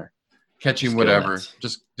floating there, catching whatever,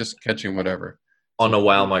 just catching whatever. On a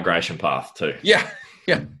whale migration path too. Yeah.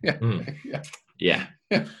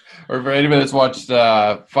 Or for anybody that's watched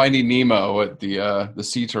Finding Nemo with the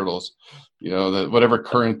sea turtles, whatever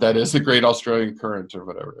current that is, the Great Australian Current or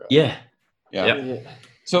whatever. Yeah.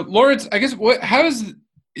 So Lawrence, I guess how does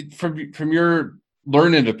it, from your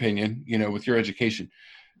learned opinion, with your education,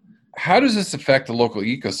 how does this affect the local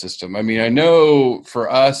ecosystem? I mean, I know for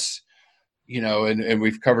us, and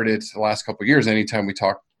we've covered it the last couple of years. Anytime we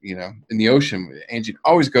talk, in the ocean, Angie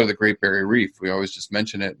always go to the Great Barrier Reef. We always just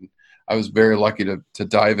mention it. And I was very lucky to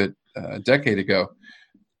dive it a decade ago.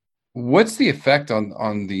 What's the effect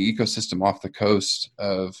on the ecosystem off the coast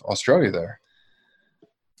of Australia there?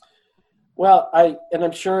 Well,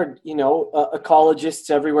 I'm sure, ecologists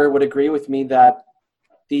everywhere would agree with me that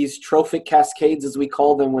these trophic cascades, as we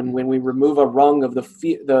call them, when we remove a rung of the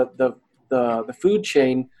food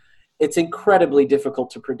chain, it's incredibly difficult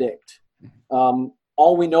to predict.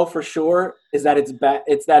 All we know for sure is that it's bad.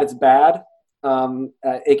 It's bad. And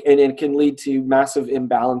it can lead to massive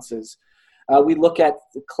imbalances. We look at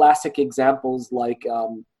classic examples like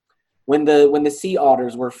when the sea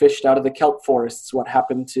otters were fished out of the kelp forests, what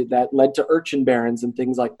happened to that led to urchin barrens and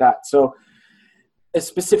things like that. So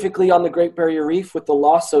specifically on the Great Barrier Reef, with the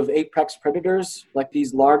loss of apex predators like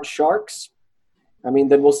these large sharks,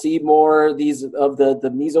 then we'll see more of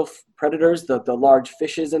the meso predators, the large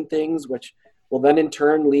fishes and things, which will then in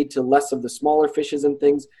turn lead to less of the smaller fishes and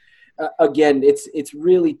things. Again, it's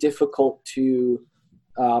really difficult to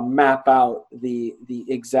map out the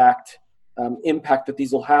exact impact that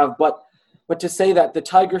these will have. But to say that the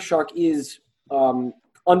tiger shark is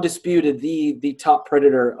undisputed the top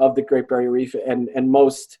predator of the Great Barrier Reef and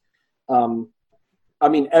most,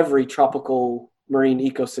 every tropical marine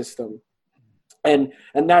ecosystem. And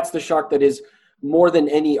that's the shark that is more than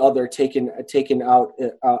any other taken out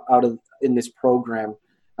of in this program.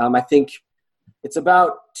 I think it's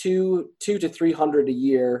about 200 to 300 a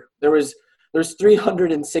year. There's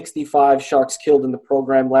 365 sharks killed in the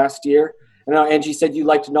program last year. And now Angie said you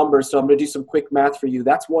liked numbers, so I'm going to do some quick math for you.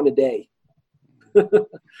 That's one a day.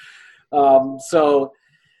 So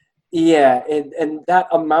yeah, and that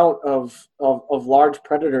amount of large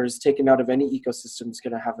predators taken out of any ecosystem is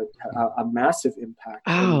going to have a massive impact.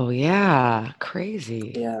 Oh yeah,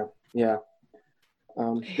 crazy. Yeah. Yep.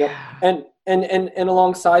 And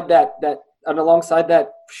alongside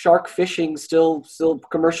that, shark fishing still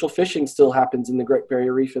commercial fishing still happens in the Great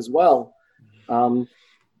Barrier Reef as well.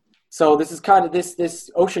 So this is kind of this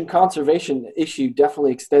ocean conservation issue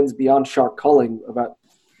definitely extends beyond shark culling about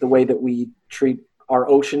the way that we treat our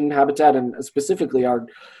ocean habitat and specifically our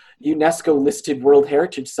UNESCO listed World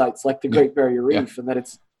Heritage sites like the Great Barrier Reef, and that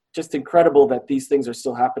it's just incredible that these things are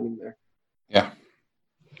still happening there. Yeah.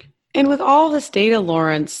 And with all this data,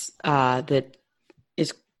 Lawrence, that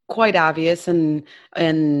is quite obvious, and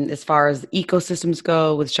as far as ecosystems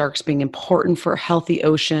go, with sharks being important for healthy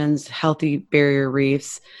oceans, healthy barrier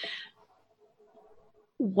reefs,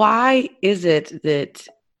 why is it that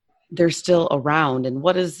they're still around, and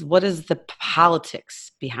what is the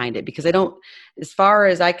politics behind it? Because I don't, as far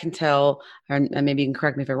as I can tell, and maybe you can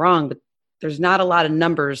correct me if I'm wrong, but there's not a lot of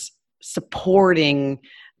numbers supporting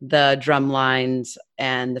the drum lines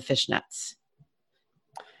and the fish nets.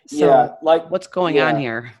 So what's going on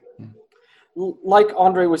here? Like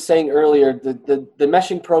Andre was saying earlier, the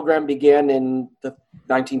meshing program began in the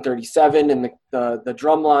 1937 and the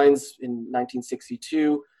drum lines in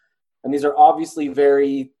 1962. And these are obviously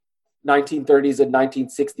very 1930s and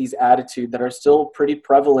 1960s attitude that are still pretty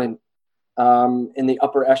prevalent in the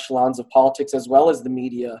upper echelons of politics as well as the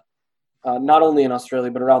media, not only in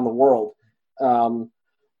Australia, but around the world.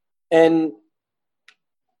 And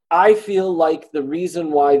I feel like the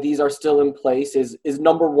reason why these are still in place is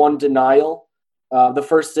number one, denial. The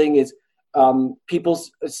first thing is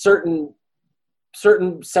people's certain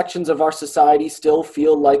sections of our society still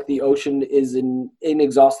feel like the ocean is an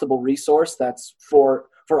inexhaustible resource that's for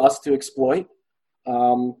us to exploit,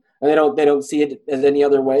 and they don't see it as any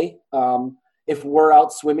other way. If we're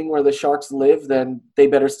out swimming where the sharks live, then they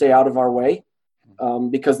better stay out of our way,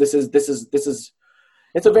 because this is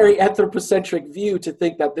it's a very anthropocentric view to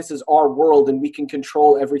think that this is our world and we can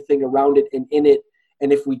control everything around it and in it.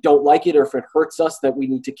 And if we don't like it or if it hurts us, that we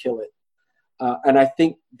need to kill it. And I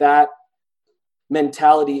think that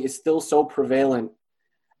mentality is still so prevalent.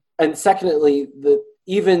 And secondly,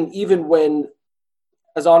 even when,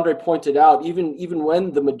 as Andre pointed out, even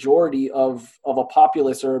when the majority of a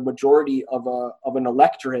populace or a majority of an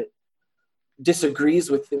electorate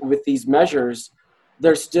disagrees with these measures,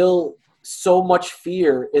 there's still so much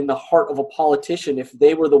fear in the heart of a politician. If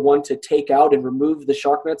they were the one to take out and remove the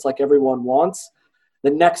shark nets like everyone wants,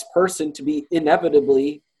 the next person to be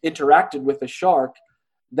inevitably interacted with a shark,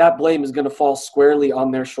 that blame is going to fall squarely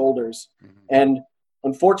on their shoulders. Mm-hmm. And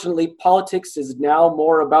unfortunately, politics is now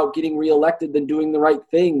more about getting reelected than doing the right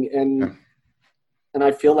thing. And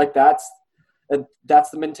I feel like that's the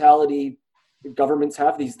mentality governments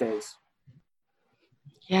have these days.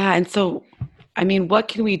 Yeah. And so, I mean, what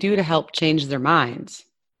can we do to help change their minds?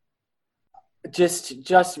 Just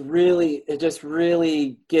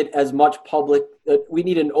really get as much public. We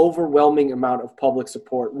need an overwhelming amount of public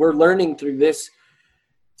support. We're learning through this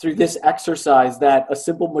exercise that a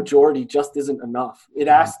simple majority just isn't enough. It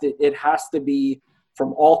has to be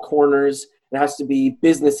from all corners. It has to be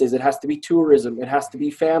businesses. It has to be tourism. It has to be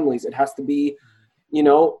families. It has to be,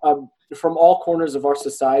 from all corners of our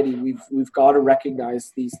society. We've got to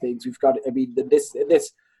recognize these things. We've got to,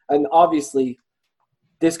 this, and obviously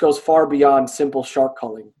this goes far beyond simple shark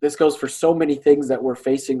culling. This goes for so many things that we're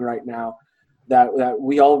facing right now that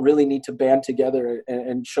we all really need to band together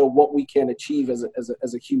and show what we can achieve as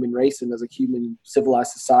a human race and as a human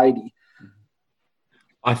civilized society.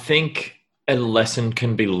 I think a lesson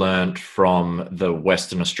can be learned from the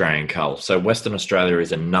Western Australian cull. So Western Australia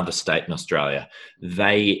is another state in Australia.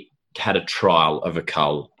 They had a trial of a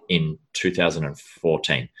cull in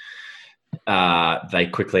 2014. They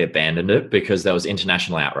quickly abandoned it because there was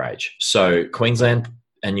international outrage. So Queensland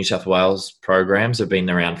and New South Wales programs have been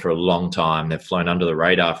around for a long time. They've flown under the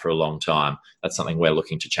radar for a long time. That's something we're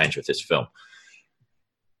looking to change with this film.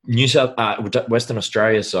 Western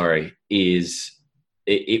Australia,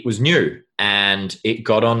 it was new and it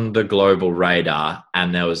got on the global radar,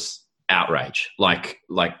 and there was outrage. Like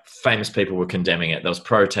famous people were condemning it. There was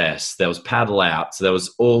protests, there was paddle outs, there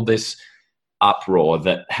was all this uproar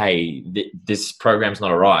that, hey, this program's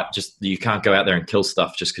not all right. Just, you can't go out there and kill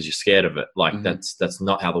stuff just because you're scared of it. Like that's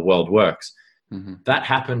not how the world works. That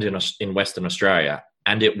happened in Western Australia,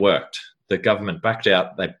 and it worked. The government backed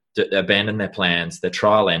out. They abandoned their plans. Their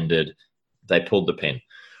trial ended. They pulled the pin.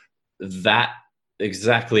 That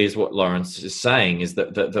exactly is what Lawrence is saying, is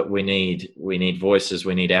that we need voices.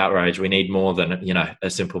 We need outrage. We need more than, a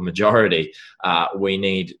simple majority. We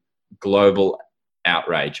need global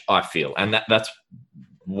outrage, I feel. And that's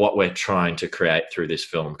what we're trying to create through this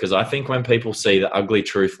film. Because I think when people see the ugly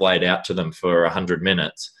truth laid out to them for 100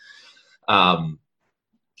 minutes,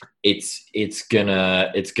 it's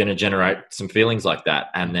gonna generate some feelings like that,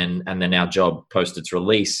 and then our job post its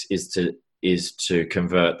release is to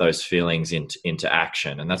convert those feelings into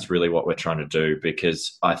action, and that's really what we're trying to do.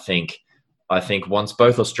 Because I think once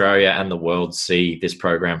both Australia and the world see this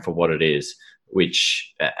program for what it is,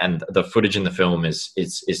 and the footage in the film is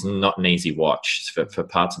not an easy watch. For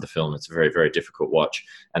parts of the film, it's a very, very difficult watch,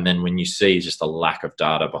 and then when you see just a lack of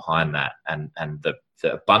data behind that, and the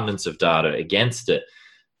abundance of data against it,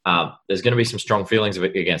 there's going to be some strong feelings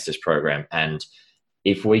against this program. And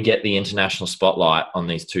if we get the international spotlight on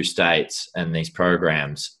these two states and these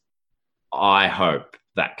programs, I hope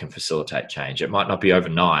that can facilitate change. It might not be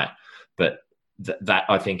overnight, but that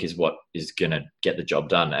I think is what is going to get the job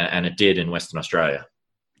done. And it did in Western Australia.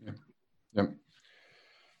 Yeah.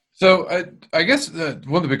 So I guess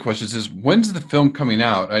one of the big questions is, when's the film coming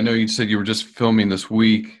out? I know you said you were just filming this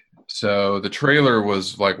week. So the trailer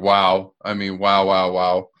was like, wow. I mean,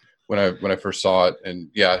 wow. When I first saw it, and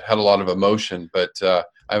yeah, it had a lot of emotion, but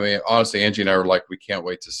I mean, honestly, Angie and I were like, we can't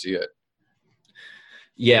wait to see it.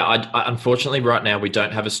 Yeah, I unfortunately right now we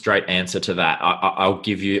don't have a straight answer to that. I'll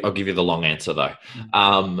give you the long answer though.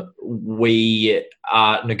 We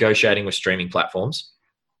are negotiating with streaming platforms.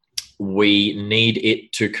 We need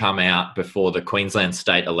it to come out before the Queensland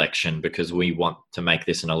state election, because we want to make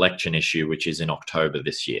this an election issue, which is in October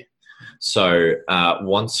this year. So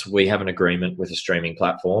once we have an agreement with a streaming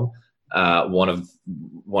platform, one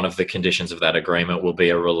of the conditions of that agreement will be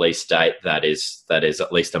a release date that is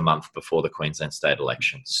at least a month before the Queensland state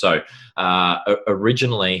election. So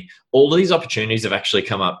originally, all of these opportunities have actually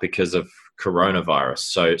come up because of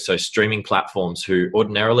coronavirus. So streaming platforms who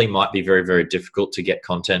ordinarily might be very, very difficult to get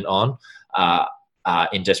content on are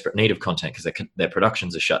in desperate need of content because their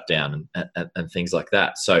productions are shut down and things like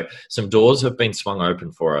that. So some doors have been swung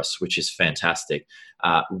open for us, which is fantastic.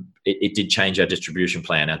 It did change our distribution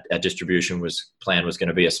plan. Our distribution plan was going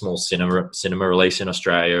to be a small cinema release in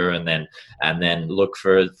Australia, and then look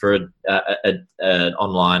for an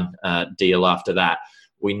online deal after that.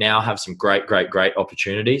 We now have some great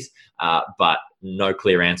opportunities, but no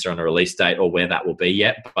clear answer on a release date or where that will be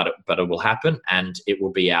yet. But it will happen, and it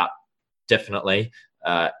will be out definitely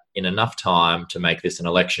in enough time to make this an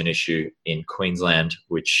election issue in Queensland,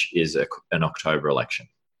 which is an October election.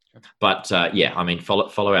 But yeah, I mean,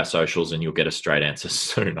 follow our socials and you'll get a straight answer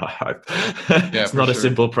soon, I hope. Yeah, it's not a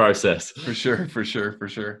simple process. For sure.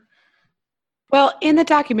 Well, in the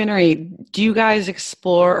documentary, do you guys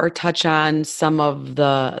explore or touch on some of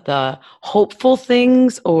the hopeful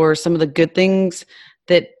things or some of the good things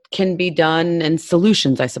that can be done, and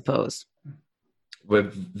solutions, I suppose? We're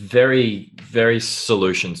very, very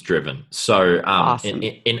solutions driven. So, awesome.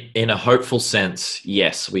 in a hopeful sense,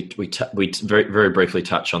 yes, we very, very briefly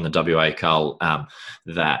touch on the WA Cull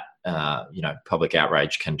that public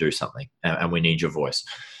outrage can do something, and we need your voice.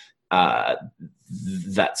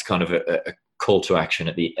 That's kind of a call to action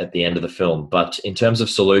at the end of the film. But in terms of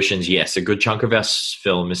solutions, yes, a good chunk of our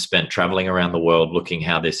film is spent traveling around the world looking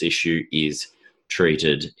how this issue is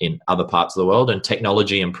treated in other parts of the world, and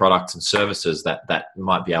technology and products and services that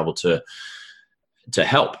might be able to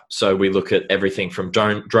help. So we look at everything from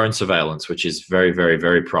drone surveillance, which is very, very,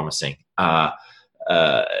 very promising.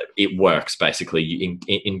 It works basically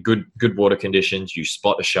in good water conditions. You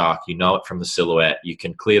spot a shark, you know it from the silhouette. You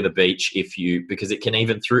can clear the beach because it can,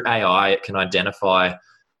 even through AI, it can identify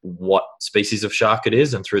what species of shark it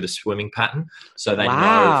is and through the swimming pattern. So they know.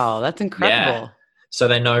 Wow, that's incredible. Yeah. So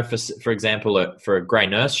they know, for example, for a grey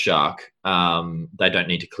nurse shark, they don't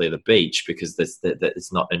need to clear the beach because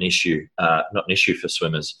it's not an issue for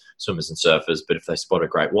swimmers and surfers. But if they spot a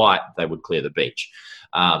great white, they would clear the beach.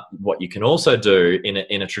 What you can also do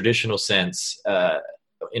in a traditional sense,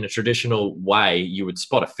 in a traditional way, you would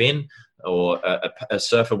spot a fin, or a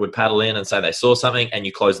surfer would paddle in and say they saw something, and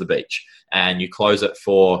you close the beach, and you close it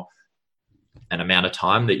for an amount of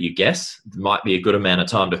time that you guess might be a good amount of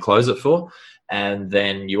time to close it for, and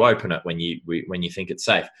then you open it when you think it's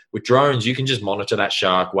safe. With drones, you can just monitor that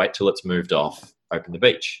shark, wait till it's moved off, open the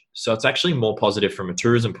beach. So it's actually more positive from a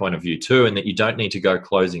tourism point of view too, in that you don't need to go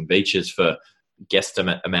closing beaches for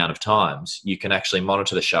guesstimate amount of times. You can actually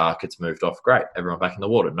monitor the shark, it's moved off, great, everyone back in the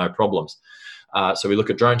water, no problems. So we look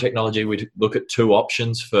at drone technology. We look at two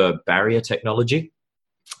options for barrier technology.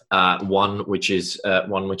 One which is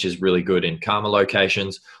really good in calmer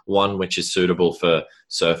locations, one which is suitable for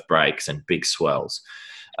surf breaks and big swells.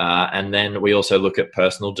 And then we also look at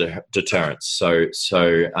personal deterrents. So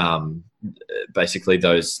basically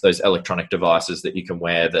those electronic devices that you can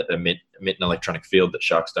wear that emit an electronic field that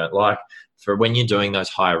sharks don't like, for when you're doing those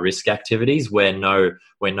higher risk activities where no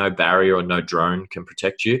barrier or no drone can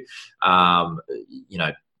protect you,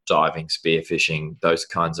 diving, spearfishing, those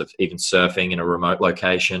kinds of, even surfing in a remote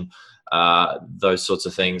location, those sorts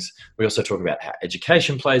of things. We also talk about how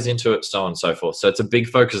education plays into it, so on and so forth. So it's a big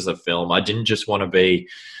focus of the film. I didn't just want to be,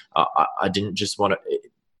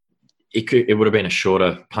 it would have been a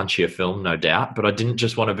shorter, punchier film, no doubt, but I didn't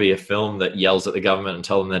just want to be a film that yells at the government and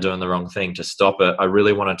tell them they're doing the wrong thing to stop it. I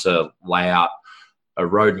really wanted to lay out a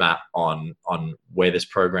roadmap on where this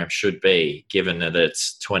program should be, given that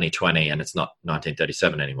it's 2020 and it's not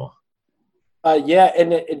 1937 anymore.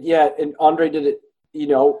 And Andre did it.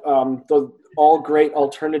 All great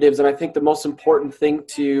alternatives, and I think the most important thing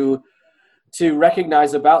to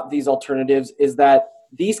recognize about these alternatives is that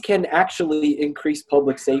these can actually increase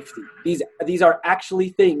public safety. These are actually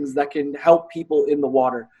things that can help people in the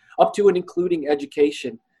water, up to and including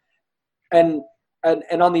education. And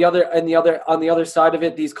on the other side of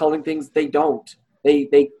it, these culling things, they don't. They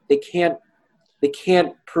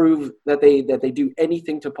can't prove that they do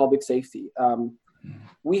anything to public safety.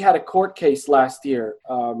 We had a court case last year,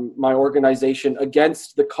 my organization,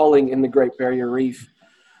 against the culling in the Great Barrier Reef.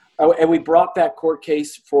 And we brought that court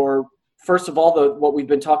case for, first of all, what we've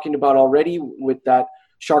been talking about already, with that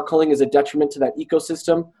shark culling is a detriment to that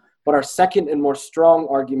ecosystem. But our second and more strong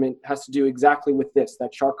argument has to do exactly with this,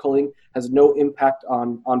 that shark culling has no impact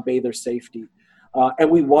on bather safety.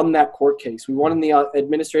 And we won that court case. We won in the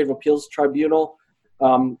Administrative Appeals Tribunal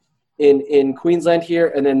in Queensland here,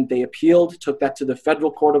 and then they appealed, took that to the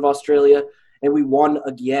Federal Court of Australia, and we won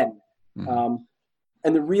again. Mm-hmm.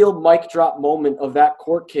 And the real mic drop moment of that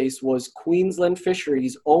court case was Queensland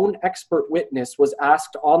Fisheries' own expert witness was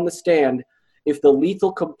asked on the stand if the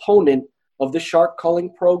lethal component of the shark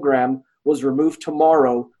culling program was removed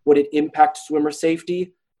tomorrow, would it impact swimmer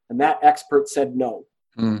safety? And that expert said no.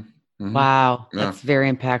 Mm-hmm. Wow, that's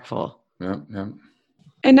very impactful. Yeah.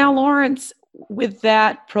 And now, Lawrence, with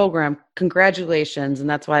that program, congratulations. And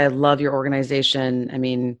that's why I love your organization. I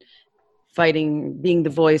mean, fighting, being the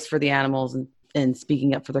voice for the animals and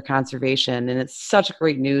speaking up for their conservation. And it's such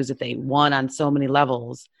great news that they won on so many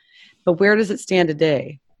levels. But where does it stand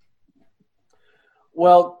today?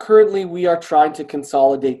 Well, currently we are trying to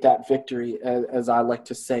consolidate that victory, as I like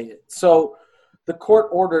to say it. So the court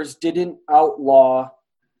orders didn't outlaw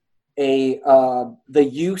the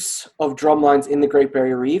use of drumlines in the Great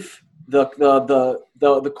Barrier Reef.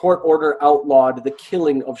 The court order outlawed the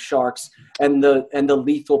killing of sharks and the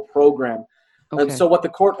lethal program. Okay. And so what the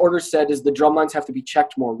court order said is the drumlines have to be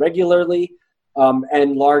checked more regularly,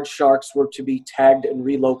 and large sharks were to be tagged and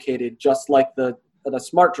relocated, just like the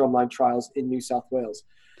smart drumline trials in New South Wales.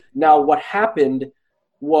 Now, what happened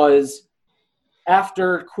was,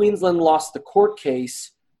 after Queensland lost the court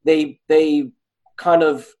case, they kind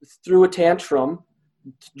of threw a tantrum,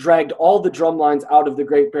 dragged all the drumlines out of the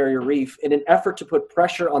Great Barrier Reef in an effort to put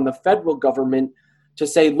pressure on the federal government to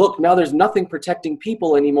say, look, now there's nothing protecting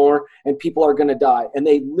people anymore and people are going to die. And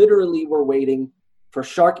they literally were waiting for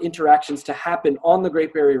shark interactions to happen on the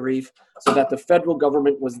Great Barrier Reef so that the federal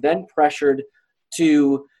government was then pressured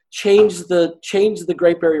to change the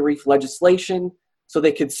Great Barrier Reef legislation so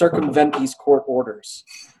they could circumvent these court orders.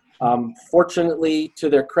 Fortunately, to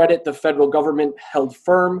their credit, the federal government held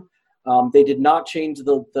firm. They did not change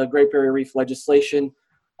the Great Barrier Reef legislation.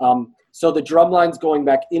 So the drumlines going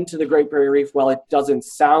back into the Great Barrier Reef, while it doesn't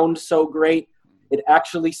sound so great, it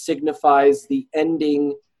actually signifies the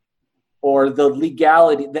ending or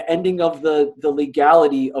the ending of the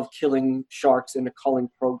legality of killing sharks in a culling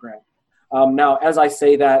program. Now, as I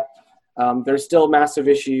say that, there's still massive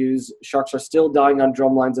issues. Sharks are still dying on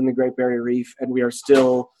drumlines in the Great Barrier Reef, and we are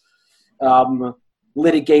still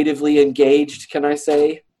litigatively engaged, can I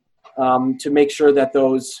say, to make sure that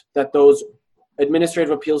those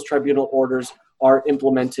Administrative Appeals Tribunal orders are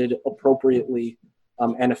implemented appropriately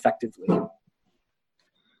and effectively.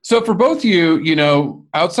 So for both you know,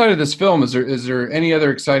 outside of this film, is there any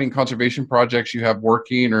other exciting conservation projects you have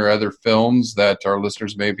working, or other films that our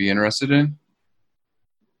listeners may be interested in?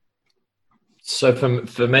 So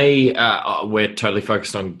for me, we're totally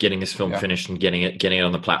focused on getting this film finished and getting it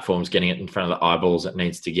on the platforms, getting it in front of the eyeballs it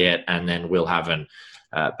needs to get, and then we'll have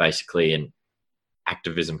basically an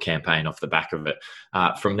activism campaign off the back of it.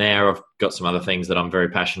 From there, I've got some other things that I'm very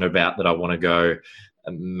passionate about that I want to go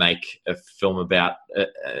make a film about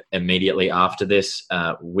immediately after this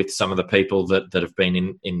with some of the people that have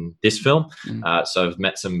been in this film. So I've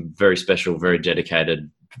met some very special, very dedicated,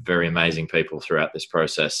 very amazing people throughout this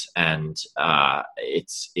process, and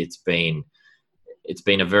it's been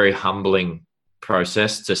a very humbling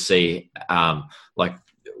process to see.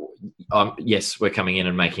 Yes, we're coming in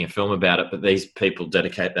and making a film about it, but these people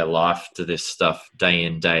dedicate their life to this stuff day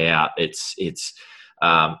in, day out.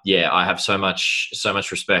 I have so much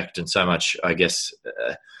respect and so much, I guess,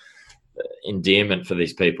 endearment for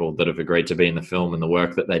these people that have agreed to be in the film and the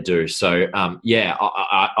work that they do. So,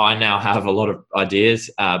 I now have a lot of ideas,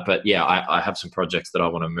 but I have some projects that I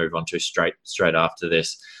want to move on to straight after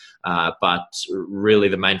this. But really,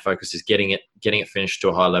 the main focus is getting it finished to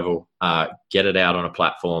a high level, get it out on a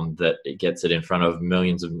platform that it gets it in front of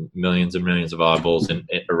millions and millions and millions of eyeballs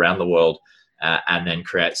around the world. And then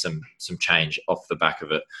create some change off the back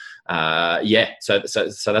of it. So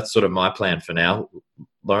that's sort of my plan for now.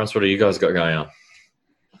 Lawrence, what have you guys got going on?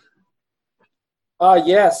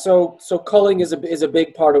 So culling is a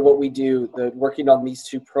big part of what we do, working on these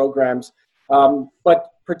two programs.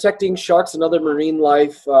 But protecting sharks and other marine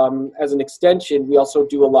life, as an extension, we also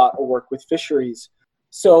do a lot of work with fisheries.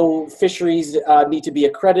 So fisheries need to be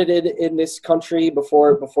accredited in this country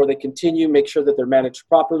before they continue, make sure that they're managed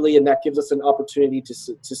properly, and that gives us an opportunity to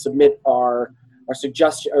submit our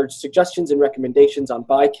suggestions and recommendations on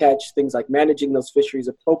bycatch, things like managing those fisheries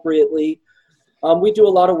appropriately. We do a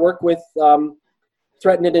lot of work with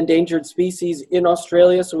threatened and endangered species in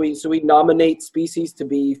Australia, so we nominate species to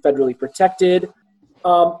be federally protected.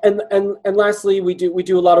 And lastly, we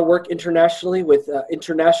do a lot of work internationally with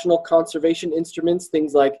international conservation instruments,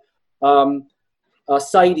 things like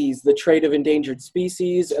CITES, the Trade of Endangered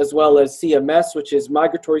Species, as well as CMS, which is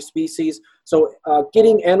migratory species. So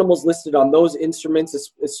getting animals listed on those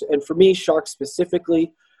instruments, and for me, sharks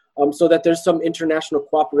specifically, so that there's some international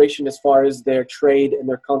cooperation as far as their trade and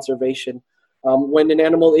their conservation when an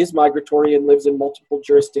animal is migratory and lives in multiple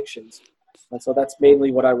jurisdictions. And so that's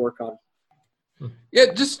mainly what I work on.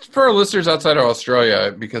 Yeah, just for our listeners outside of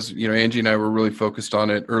Australia, because Angie and I were really focused on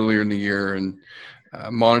it earlier in the year and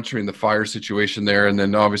monitoring the fire situation there, and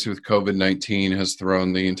then obviously with COVID-19 has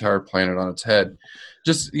thrown the entire planet on its head.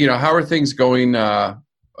 Just how are things going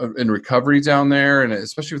in recovery down there, and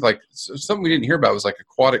especially with something we didn't hear about was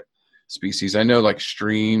aquatic species. I know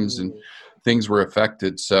streams and things were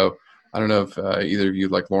affected. So I don't know if either of you,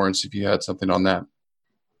 Lawrence, if you had something on that.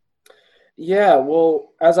 Yeah,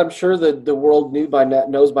 well, as I'm sure the world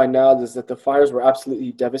knows by now, is that the fires were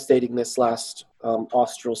absolutely devastating this last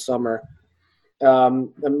austral summer.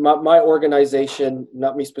 My organization,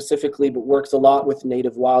 not me specifically, but works a lot with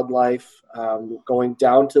native wildlife, going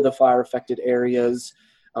down to the fire-affected areas,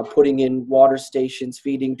 putting in water stations,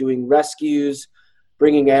 feeding, doing rescues,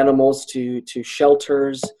 bringing animals to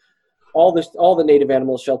shelters. All the native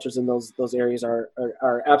animal shelters in those areas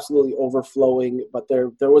are absolutely overflowing, but there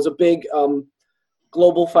was a big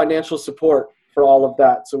global financial support for all of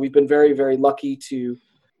that. So we've been very, very lucky to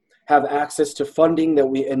have access to funding that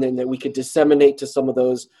we could disseminate to some of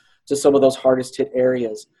those hardest hit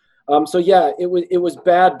areas. It was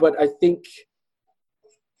bad, but I think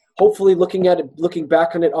hopefully looking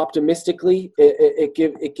back on it optimistically,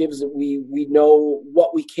 we know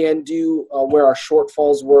what we can do, where our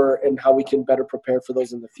shortfalls were, and how we can better prepare for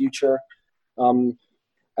those in the future.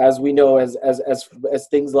 As we know, as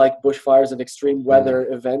things like bushfires and extreme weather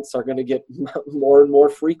events are going to get more and more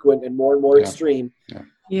frequent and more extreme.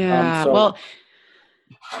 Well,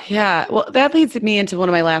 that leads me into one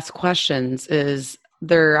of my last questions. Is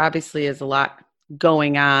there obviously is a lot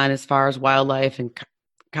going on as far as wildlife and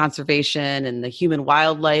conservation and the human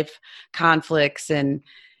wildlife conflicts, and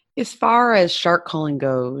as far as shark culling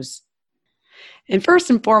goes. And first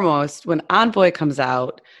and foremost, when Envoy comes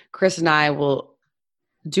out, Chris and I will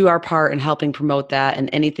do our part in helping promote that, and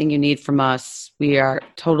anything you need from us, we are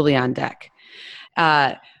totally on deck.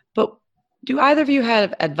 But do either of you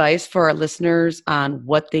have advice for our listeners on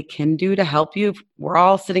what they can do to help you? We're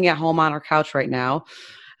all sitting at home on our couch right now.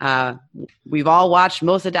 We've all watched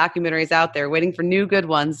most of the documentaries out there, waiting for new good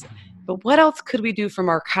ones. But what else could we do from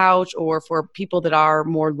our couch, or for people that are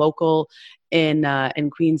more local in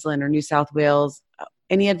Queensland or New South Wales?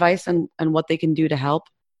 Any advice on what they can do to help?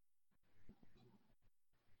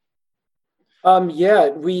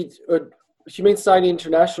 We Humane Society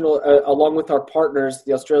International, along with our partners,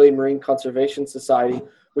 the Australian Marine Conservation Society,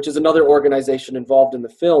 which is another organization involved in the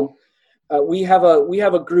film, we have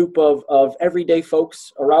a group of everyday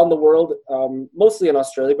folks around the world, mostly in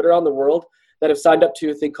Australia, but around the world, that have signed up to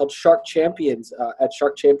a thing called Shark Champions at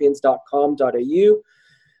sharkchampions.com.au,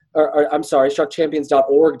 or I'm sorry,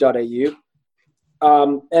 sharkchampions.org.au.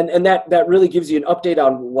 And that really gives you an update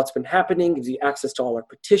on what's been happening, gives you access to all our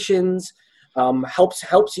petitions,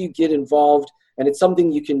 helps you get involved, and it's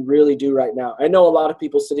something you can really do right now. I know a lot of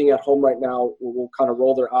people sitting at home right now will kind of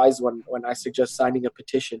roll their eyes when I suggest signing a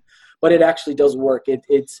petition, but it actually does work.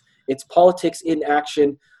 It's politics in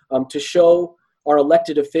action, to show our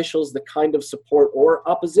elected officials the kind of support or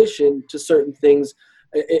opposition to certain things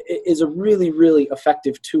is a really, really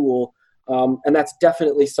effective tool. And that's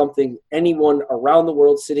definitely something anyone around the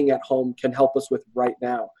world sitting at home can help us with right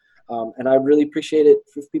now. And I really appreciate it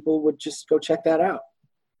if people would just go check that out.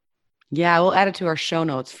 Yeah, we'll add it to our show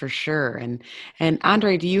notes for sure. And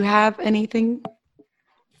Andre, do you have anything?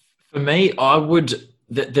 For me,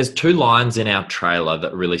 there's two lines in our trailer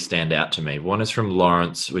that really stand out to me. One is from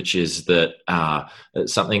Lawrence, which is that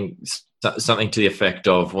something to the effect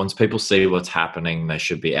of, once people see what's happening, they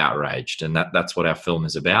should be outraged. And that's what our film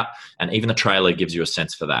is about. And even the trailer gives you a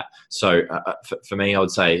sense for that. So for me, I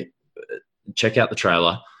would say, check out the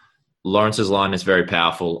trailer. Lawrence's line is very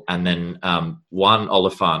powerful. And then one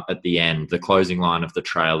Oliphant at the end, the closing line of the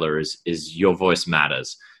trailer is your voice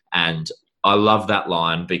matters. And I love that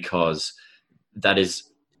line because that's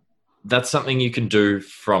something you can do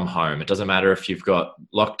from home. It doesn't matter if you've got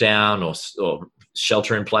lockdown or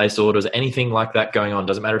shelter in place orders, anything like that going on.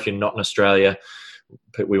 Doesn't matter if you're not in Australia.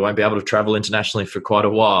 We won't be able to travel internationally for quite a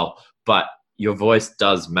while, but your voice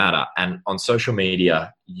does matter. And on social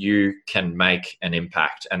media, you can make an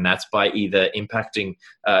impact. And that's by either interacting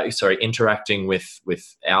with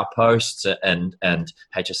our posts and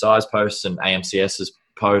HSI's posts and AMCS's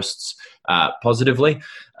posts positively,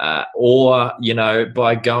 or,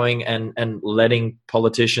 by going and letting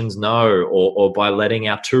politicians know, or by letting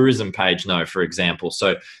our tourism page know, for example.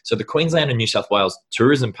 So the Queensland and New South Wales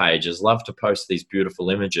tourism pages love to post these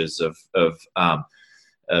beautiful images of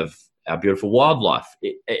our beautiful wildlife.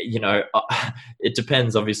 It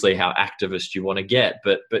depends obviously how activist you want to get,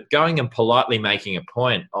 but going and politely making a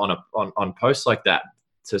point on posts like that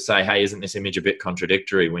to say, hey, isn't this image a bit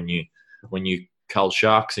contradictory when you cull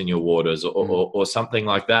sharks in your waters, or something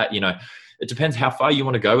like that. It depends how far you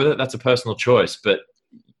want to go with it. That's a personal choice, but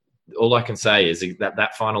all I can say is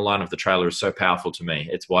that final line of the trailer is so powerful to me.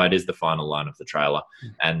 It's why it is the final line of the trailer.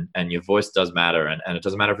 And your voice does matter. And it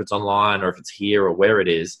doesn't matter if it's online or if it's here or where it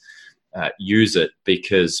is. Use it,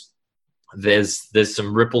 because there's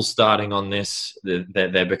some ripples starting on this.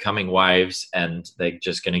 They're becoming waves, and they're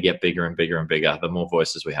just going to get bigger and bigger and bigger the more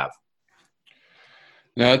voices we have.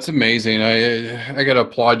 No, it's amazing. I got to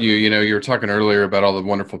applaud you. You were talking earlier about all the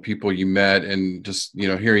wonderful people you met, and just,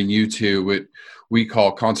 hearing you two, what we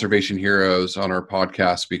call conservation heroes on our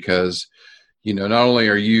podcast, because, not only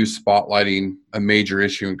are you spotlighting a major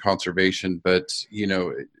issue in conservation, but,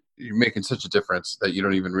 you're making such a difference that you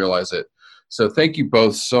don't even realize it. So thank you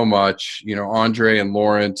both so much. Andre and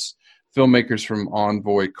Lawrence, filmmakers from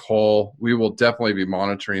Envoy Cull. We will definitely be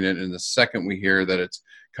monitoring it. And the second we hear that it's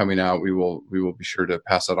coming out, we will be sure to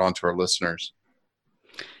pass that on to our listeners.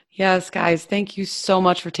 Yes, guys, thank you so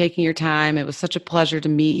much for taking your time. It was such a pleasure to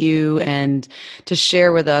meet you and to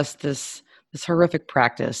share with us this horrific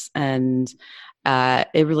practice. And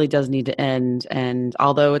it really does need to end. And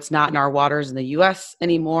although it's not in our waters in the U.S.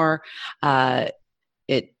 anymore,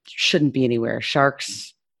 it shouldn't be anywhere.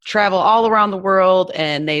 Sharks travel all around the world,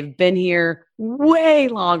 and they've been here way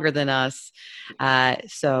longer than us.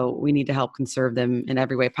 So we need to help conserve them in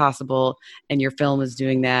every way possible. And your film is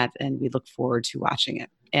doing that, and we look forward to watching it.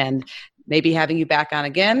 And maybe having you back on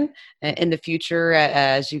again in the future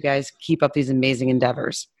as you guys keep up these amazing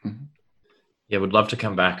endeavors. Mm-hmm. Yeah, would love to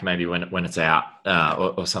come back maybe when it's out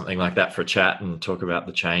or something like that for a chat and talk about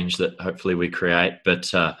the change that hopefully we create. But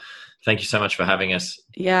thank you so much for having us.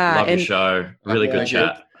 Yeah. Love your show. Really good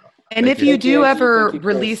chat. And if you do ever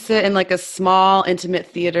release it in like a small intimate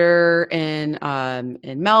theater in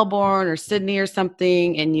Melbourne or Sydney or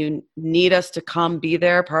something, and you need us to come be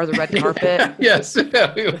there, part of the red carpet. Yes.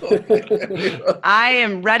 I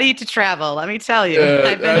am ready to travel. Let me tell you,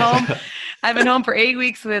 I've been home. I've been home for 8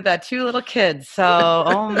 weeks with 2 little kids. So,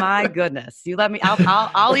 oh my goodness, you let me.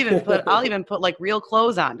 I'll even put like real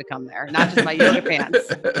clothes on to come there, not just my yoga pants.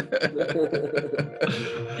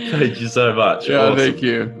 Thank you so much. Yeah, Awesome. thank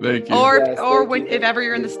you. If ever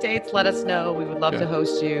you're in the States, let us know. We would love to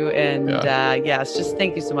host you. And it's just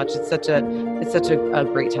thank you so much. It's such a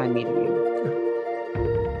great time meeting you.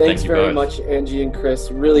 Thanks you very both. much, Angie and Chris.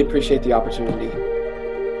 Really appreciate the opportunity.